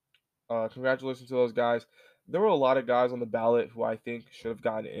 Congratulations to those guys. There were a lot of guys on the ballot who I think should have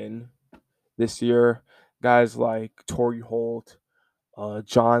gotten in this year. Guys like Torrey Holt,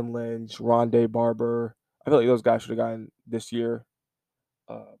 John Lynch, Rondé Barber. I feel like those guys should have gotten this year.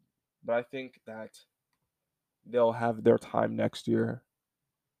 But I think that they'll have their time next year.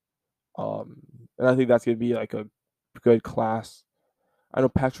 And I think that's going to be like a good class. I know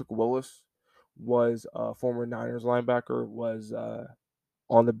Patrick Willis was a former Niners linebacker, was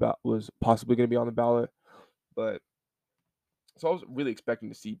was possibly going to be on the ballot, but so I was really expecting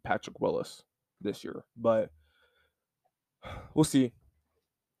to see Patrick Willis this year, but we'll see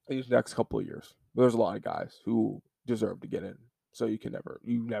in these next couple of years. But there's a lot of guys who deserve to get in, so you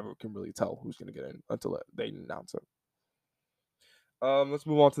never can really tell who's going to get in until they announce it. Let's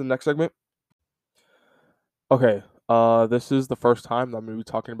move on to the next segment. Okay, this is the first time that I'm going to be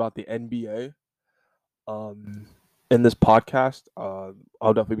talking about the NBA. In this podcast,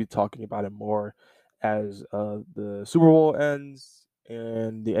 I'll definitely be talking about it more as the Super Bowl ends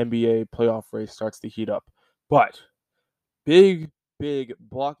and the NBA playoff race starts to heat up. But big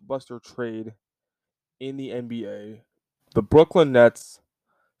blockbuster trade in the NBA. The Brooklyn Nets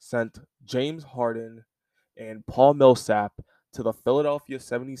sent James Harden and Paul Millsap to the Philadelphia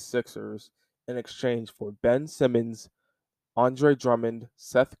 76ers in exchange for Ben Simmons, Andre Drummond,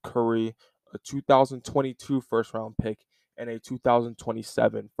 Seth Curry, a 2022 first round pick, and a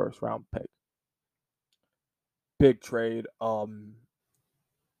 2027 first round pick. Big trade.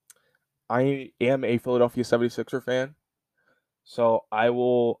 I am a Philadelphia 76er fan, so I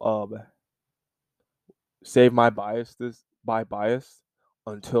will save my bias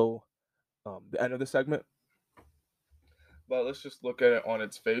until the end of the segment. But let's just look at it on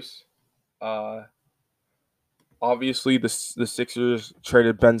its face. Obviously, the Sixers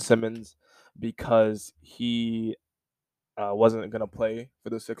traded Ben Simmons because he wasn't gonna play for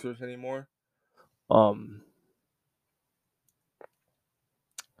the Sixers anymore. Um,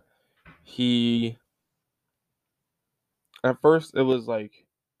 he at first it was like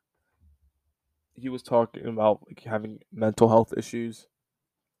he was talking about like having mental health issues,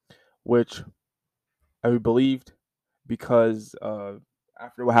 which I believed because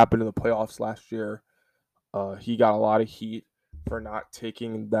after what happened in the playoffs last year, he got a lot of heat for not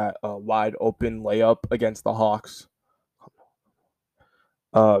taking that wide open layup against the Hawks.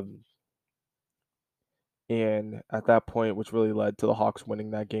 Um, and at that point, which really led to the Hawks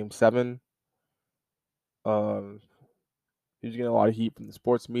winning that game 7. Um, he was getting a lot of heat from the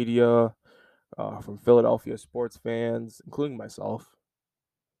sports media, from Philadelphia sports fans, including myself.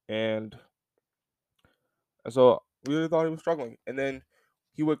 And so we really thought he was struggling. And then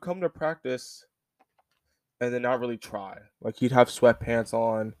he would come to practice and then not really try. Like he'd have sweatpants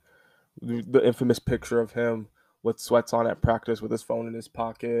on, the infamous picture of him with sweats on at practice with his phone in his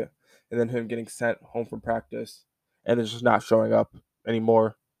pocket, and then him getting sent home from practice and then just not showing up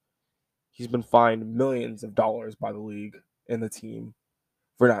anymore. He's been fined millions of dollars by the league and the team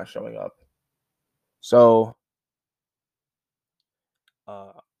for not showing up. So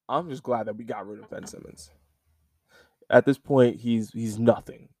uh, I'm just glad that we got rid of Ben Simmons. At this point, he's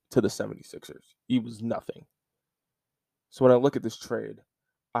nothing to the 76ers. He was nothing. So when I look at this trade,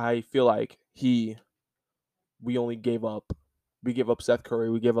 I feel like we only gave up we gave up Seth Curry,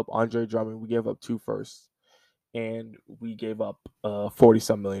 we gave up Andre Drummond, we gave up 2 firsts, and we gave up a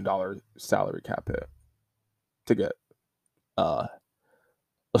 $40-some million salary cap hit to get uh,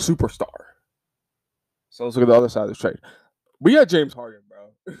 a superstar. So let's look at the other side of this trade. We got James Harden,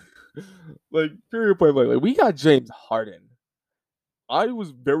 bro. Like, period point blank. Like, we got James Harden. I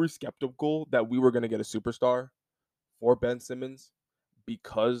was very skeptical that we were going to get a superstar for Ben Simmons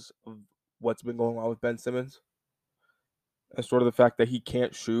because of what's been going on with Ben Simmons. And sort of the fact that he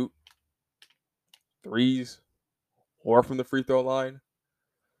can't shoot threes or from the free throw line.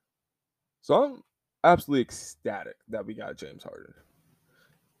 So I'm absolutely ecstatic that we got James Harden.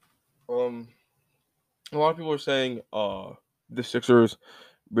 A lot of people are saying the Sixers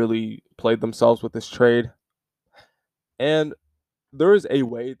really played themselves with this trade. And there is a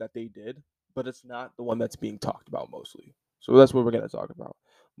way that they did, but it's not the one that's being talked about mostly. So that's what we're going to talk about.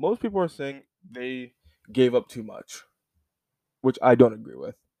 Most people are saying they gave up too much, which I don't agree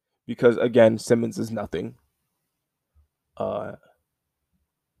with, because again, Simmons is nothing. Uh,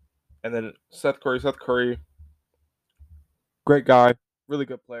 and then Seth Curry, great guy, really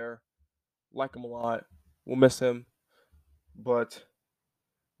good player, like him a lot. We'll miss him, but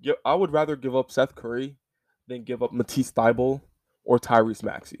yeah, I would rather give up Seth Curry than give up Matisse Thybulle or Tyrese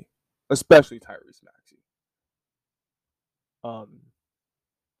Maxey, especially Tyrese Maxey. Um,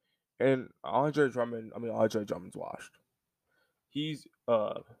 and Andre Drummond's washed. He's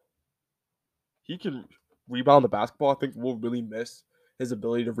he can rebound the basketball. I think we'll really miss his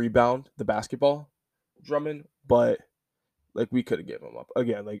ability to rebound the basketball, Drummond. But like we could have given him up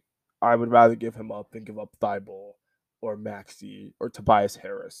again. Like I would rather give him up than give up Thibault or Maxey or Tobias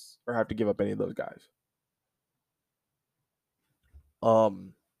Harris or have to give up any of those guys.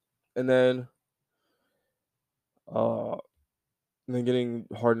 Um, and then uh, and then getting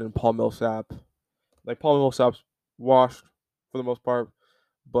Harden and Paul Millsap. Like Paul Millsap's washed for the most part,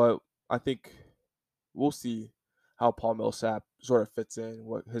 but I think we'll see how Paul Millsap sort of fits in,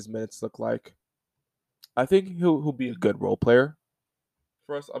 what his minutes look like. I think he'll be a good role player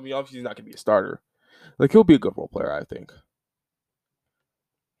for us. I mean, obviously he's not gonna be a starter. Like he'll be a good role player, I think.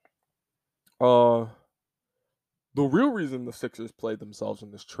 Uh, the real reason the Sixers played themselves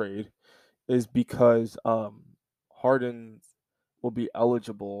in this trade is because Harden will be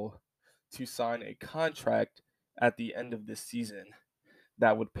eligible to sign a contract at the end of this season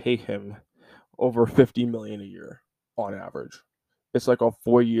that would pay him over 50 million a year on average. It's like a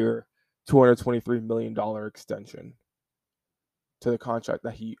 4-year, $223 million extension to the contract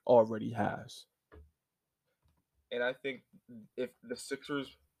that he already has. And I think if the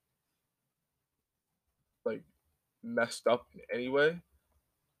Sixers like messed up in any way,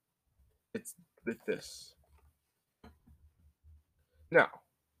 it's with this. Now,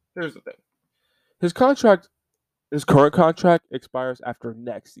 here's the thing. His contract, his current contract expires after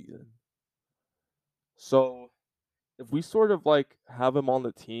next season. So if we sort of like have him on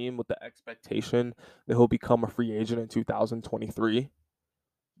the team with the expectation that he'll become a free agent in 2023,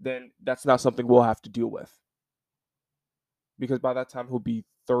 then that's not something we'll have to deal with. Because by that time he'll be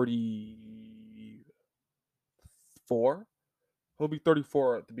 34. He'll be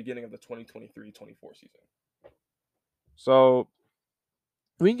 34 at the beginning of the 2023-24 season. So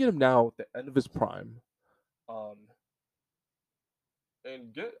we can get him now at the end of his prime, um,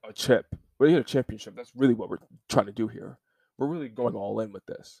 and get a chip. We get a championship. That's really what we're trying to do here. We're really going all in with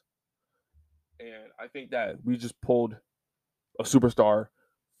this, and I think that we just pulled a superstar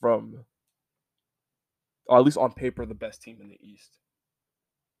from, or at least on paper, the best team in the East.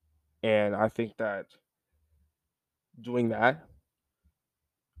 And I think that doing that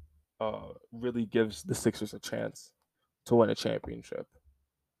really gives the Sixers a chance to win a championship.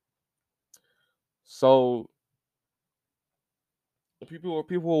 So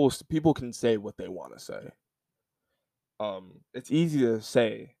people can say what they want to say. It's easy to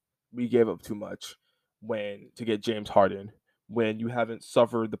say we gave up too much when to get James Harden when you haven't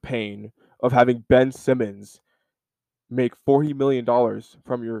suffered the pain of having Ben Simmons make $40 million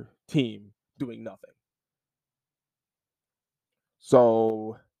from your team doing nothing.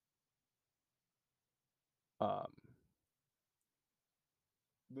 So um,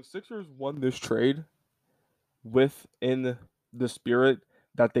 the Sixers won this trade within the spirit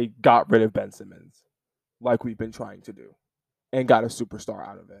that they got rid of Ben Simmons, like we've been trying to do, and got a superstar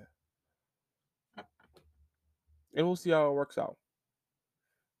out of it. And we'll see how it works out.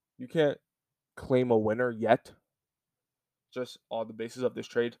 You can't claim a winner yet, just on the basis of this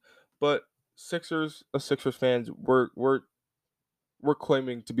trade. But Sixers fans, we're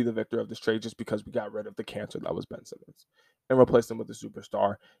claiming to be the victor of this trade just because we got rid of the cancer that was Ben Simmons and replaced him with a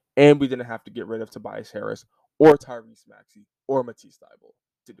superstar, and we didn't have to get rid of Tobias Harris or Tyrese Maxey or Matisse Thybulle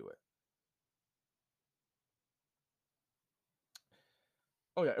to do it.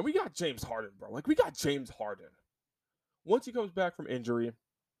 Oh yeah, and we got James Harden, bro. Like we got James Harden. Once he comes back from injury,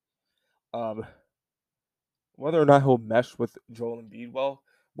 um, whether or not he'll mesh with Joel Embiid well,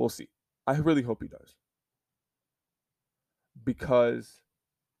 we'll see. I really hope he does because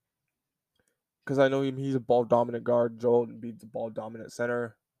I know he's a ball dominant guard. Joel Embiid's a ball dominant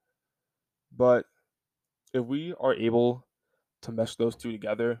center. But if we are able to mesh those two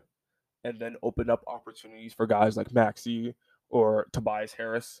together and then open up opportunities for guys like Maxey or Tobias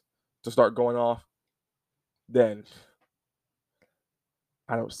Harris to start going off, then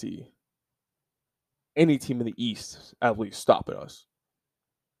I don't see any team in the East at least stopping us.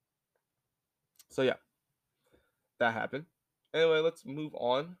 So yeah, that happened. Anyway, let's move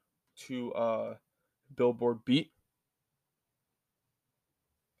on to Billboard Beat.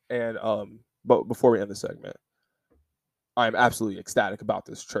 And but before we end the segment, I am absolutely ecstatic about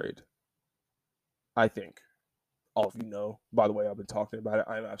this trade. I think all of you know, by the way, I've been talking about it.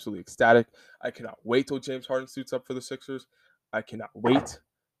 I'm absolutely ecstatic. I cannot wait till James Harden suits up for the Sixers. I cannot wait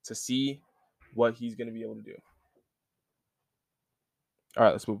to see what he's going to be able to do. All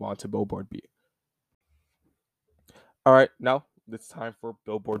right, let's move on to Billboard Beat. All right, now it's time for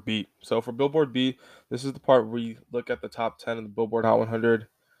Billboard Beat. So for Billboard Beat, this is the part where we look at the top 10 of the Billboard Hot 100,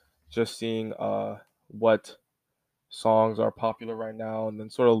 just seeing what songs are popular right now, and then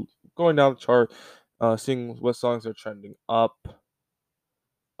sort of going down the chart, seeing what songs are trending up,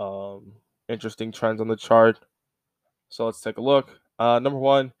 interesting trends on the chart. So let's take a look. Number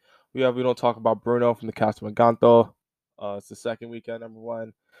one, we Don't Talk About Bruno from the cast of Encanto. It's the second weekend, number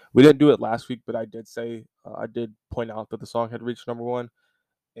one. We didn't do it last week, but I did point out that the song had reached number one.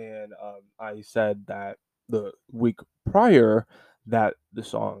 And I said that the week prior that the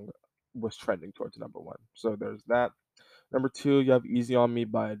song was trending towards number one. So there's that. Number two, you have Easy on Me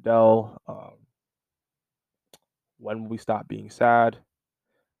by Adele. When Will We Stop Being Sad?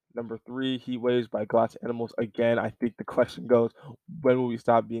 Number three, Heat Waves by Glass Animals. Again, I think the question goes, when will we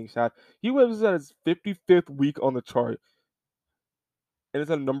stop being sad? Heat Waves is at its 55th week on the chart, and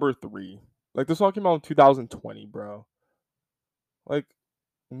it's at number three. Like, the song came out in 2020, bro. Like,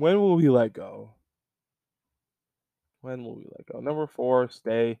 when will we let go? When will we let go? Number four,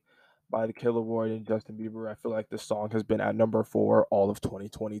 Stay by The Killer Boy and Justin Bieber. I feel like this song has been at number four all of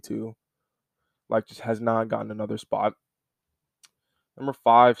 2022. Like, just has not gotten another spot. Number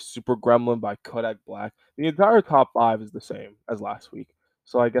five, Super Gremlin by Kodak Black. The entire top five is the same as last week.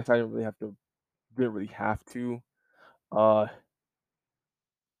 So I guess I didn't really have to uh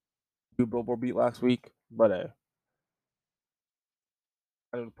do Billboard Beat last week. But I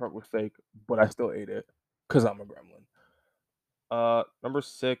know the part was fake, but I still ate it because I'm a gremlin. Number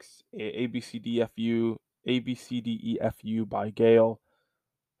six, ABCDEFU by Gale.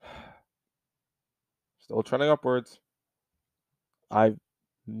 Still trending upwards. I've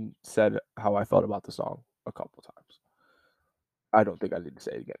said how I felt about the song a couple times. I don't think I need to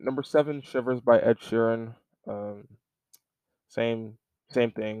say it again. Number seven, Shivers by Ed Sheeran. Um, same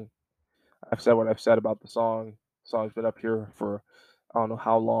thing. I've said what I've said about the song. The song's been up here for I don't know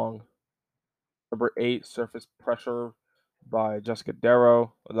how long. Number eight, Surface Pressure by Jessica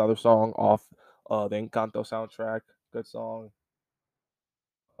Darrow, another song off the Encanto soundtrack. Good song.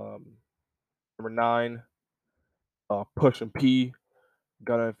 Number 9, Push and P,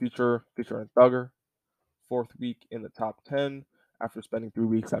 Gunna and Future featuring Thugger. Fourth week in the top 10 after spending 3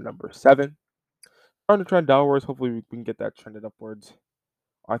 weeks at number 7. Starting to trend downwards. Hopefully, we can get that trended upwards.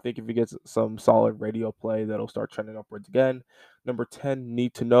 I think if he gets some solid radio play, that'll start trending upwards again. Number 10,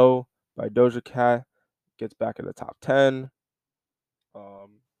 Need to Know by Doja Cat gets back in the top 10.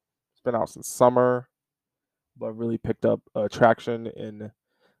 It's been out since summer, but really picked up traction in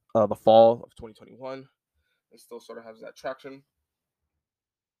the fall of 2021. It still sort of has that traction.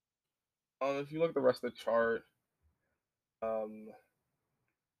 If you look at the rest of the chart, um,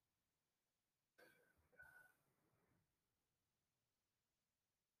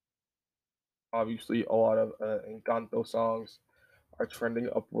 obviously a lot of Encanto songs are trending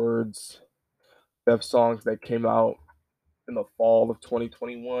upwards. They have songs that came out in the fall of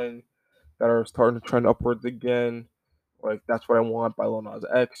 2021 that are starting to trend upwards again. Like That's What I Want by Lil Nas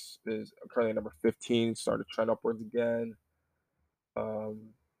X is currently number 15, starting to trend upwards again. Um,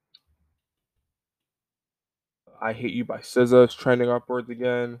 I Hate You by SZA is trending upwards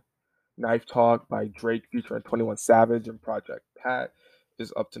again. Knife Talk by Drake featuring 21 Savage and Project Pat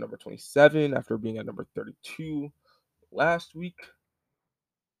is up to number 27 after being at number 32 last week.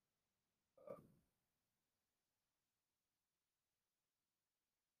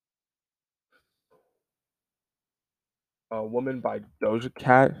 Woman by Doja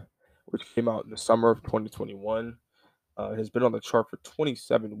Cat, which came out in the summer of 2021, has been on the chart for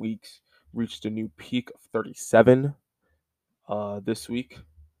 27 weeks, reached a new peak of 37 this week.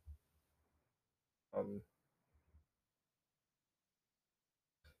 Um,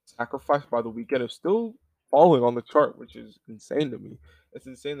 Sacrifice by The Weeknd is still falling on the chart, which is insane to me. It's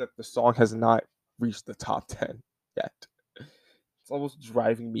insane that the song has not reached the top 10 yet. It's almost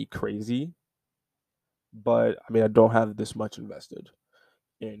driving me crazy, but I mean, I don't have this much invested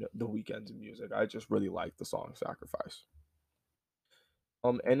in The Weeknd's music. I just really like the song Sacrifice.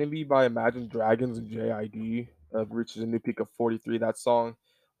 Enemy by Imagine Dragons and JID reaches a new peak of 43. That song,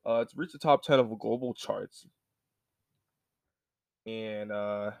 it's reached the top 10 of the global charts, and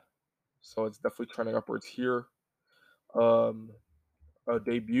so it's definitely trending upwards here. Um, a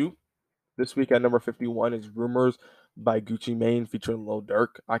debut this week at number 51 is Rumors by Gucci Mane featuring Lil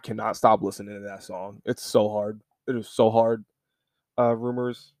Durk. I cannot stop listening to that song. It's so hard. It is so hard.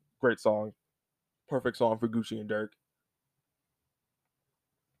 Rumors, great song. Perfect song for Gucci and Durk.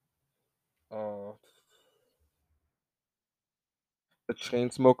 Uh, the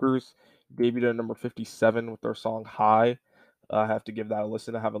Chainsmokers debuted at number 57 with their song High. I have to give that a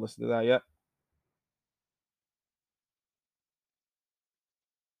listen. I haven't listened to that yet.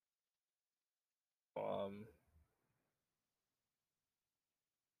 Um,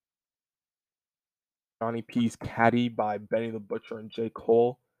 Johnny P's Caddy by Benny the Butcher and J.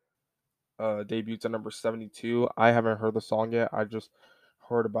 Cole debuts at number 72. I haven't heard the song yet. I just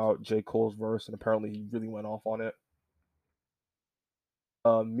heard about J. Cole's verse, and apparently he really went off on it.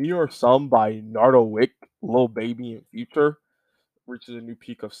 Me or Some by Nardo Wick, Lil Baby, and Future reaches a new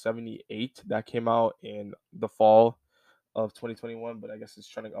peak of 78. That came out in the fall of 2021, but I guess it's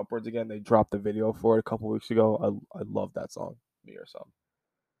trending upwards again. They dropped the video for it a couple weeks ago. I love that song, Me or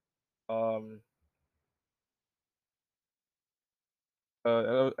Some. Um,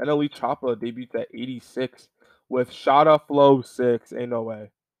 NLE Choppa debuted at 86 with Shada Flow 6. Ain't no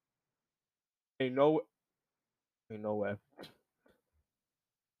way. Ain't no ain't no way.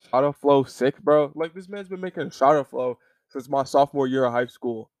 Shada Flow 6, bro. Like this man's been making Shada Flow since my sophomore year of high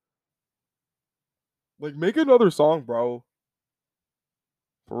school. Like make another song, bro.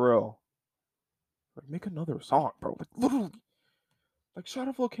 For real. Like make another song, bro. Like literally. Like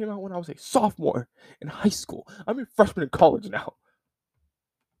Shada Flow came out when I was a sophomore in high school. I'm a freshman in college now.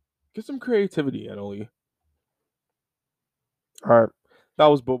 Get some creativity, NLE. All right. That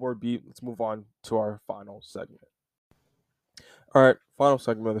was Billboard Beat. Let's move on to our final segment. All right, final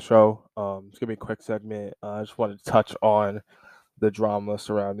segment of the show. It's gonna be a quick segment. I just wanted to touch on the drama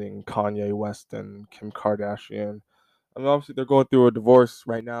surrounding Kanye West and Kim Kardashian. I mean, obviously they're going through a divorce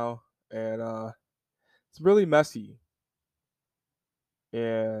right now, and it's really messy.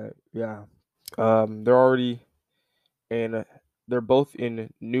 And yeah, they're already in. They're both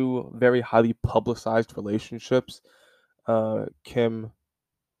in new, very highly publicized relationships. Kim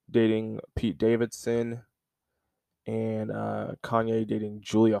dating Pete Davidson, and Kanye dating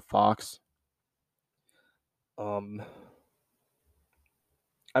Julia Fox. Um,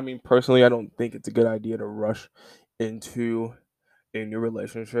 I mean, personally, I don't think it's a good idea to rush into a new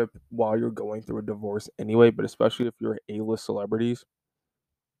relationship while you're going through a divorce anyway, but especially if you're A-list celebrities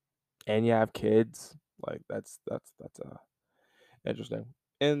and you have kids, like that's interesting.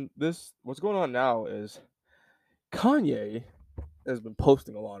 And this what's going on now is Kanye has been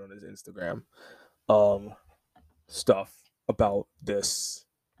posting a lot on his Instagram um stuff about this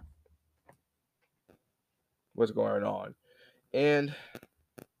what's going on. And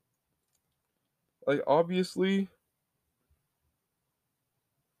like obviously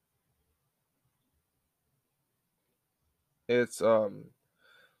it's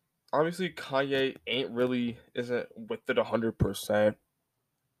obviously Kanye isn't with it 100%.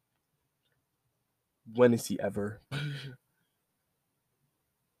 When is he ever?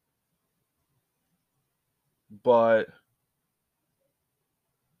 But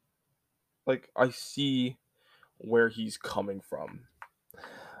like I see where he's coming from.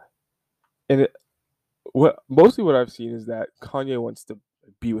 And what I've seen is that Kanye wants to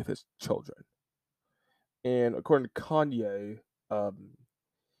be with his children. And according to Kanye, um,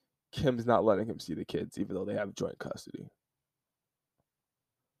 Kim's not letting him see the kids, even though they have joint custody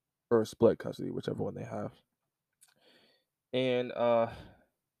or split custody, whichever one they have. And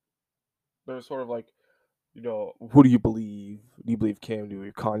there's sort of like, who do you believe? Do you believe Kim? Do you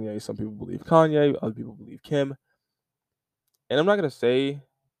believe Kanye? Some people believe Kanye, other people believe Kim. And I'm not gonna say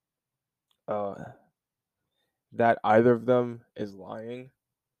uh, that either of them is lying,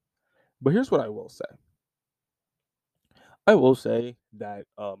 but here's what I will say. I will say that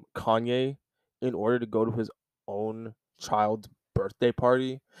Kanye, in order to go to his own child's birthday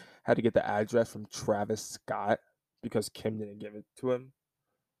party, had to get the address from Travis Scott because Kim didn't give it to him.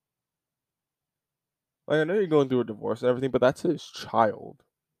 Like I know you're going through a divorce and everything, but that's his child,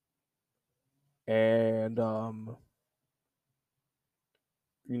 and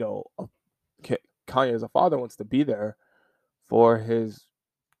you know, Kanye as a father wants to be there for his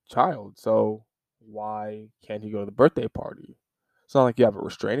child. So why can't he go to the birthday party? It's not like you have a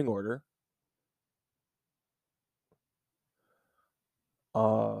restraining order.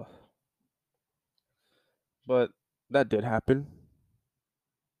 Uh, but that did happen.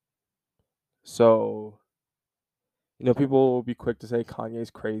 So people will be quick to say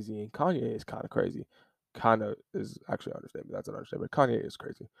Kanye's crazy, and Kanye is kind of crazy. Kind of is actually an understatement. That's an understatement. Kanye is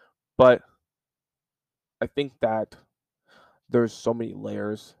crazy, but I think that there's so many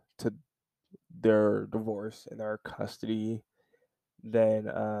layers to their divorce and their custody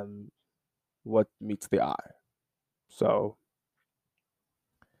than what meets the eye. So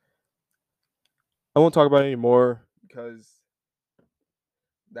I won't talk about it anymore because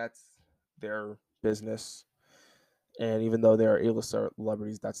that's their business. And even though they are A-list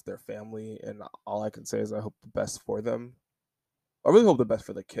celebrities, that's their family. And all I can say is I hope the best for them. I really hope the best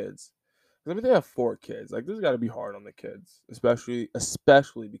for the kids. 'Cause I mean, they have 4 kids. Like this has got to be hard on the kids, especially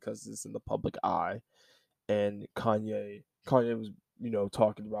because it's in the public eye. And Kanye was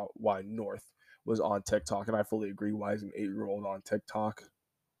talking about why North was on TikTok, and I fully agree. Why is an 8-year-old on TikTok?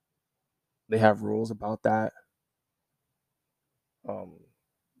 They have rules about that. Um,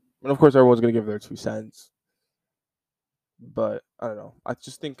 and of course, everyone's gonna give their 2 cents. But I don't know. I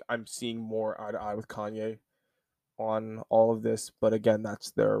just think I'm seeing more eye to eye with Kanye on all of this. But again,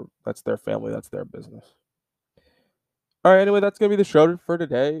 that's their family, that's their business. All right. Anyway, that's gonna be the show for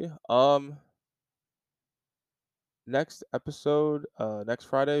today. Next episode, next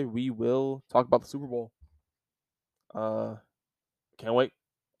Friday, we will talk about the Super Bowl. Uh, can't wait.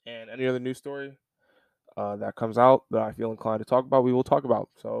 And any other news story that comes out that I feel inclined to talk about, we will talk about.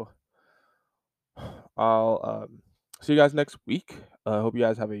 So I'll see you guys next week. I hope you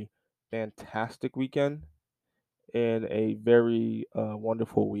guys have a fantastic weekend and a very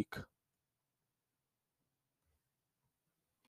wonderful week.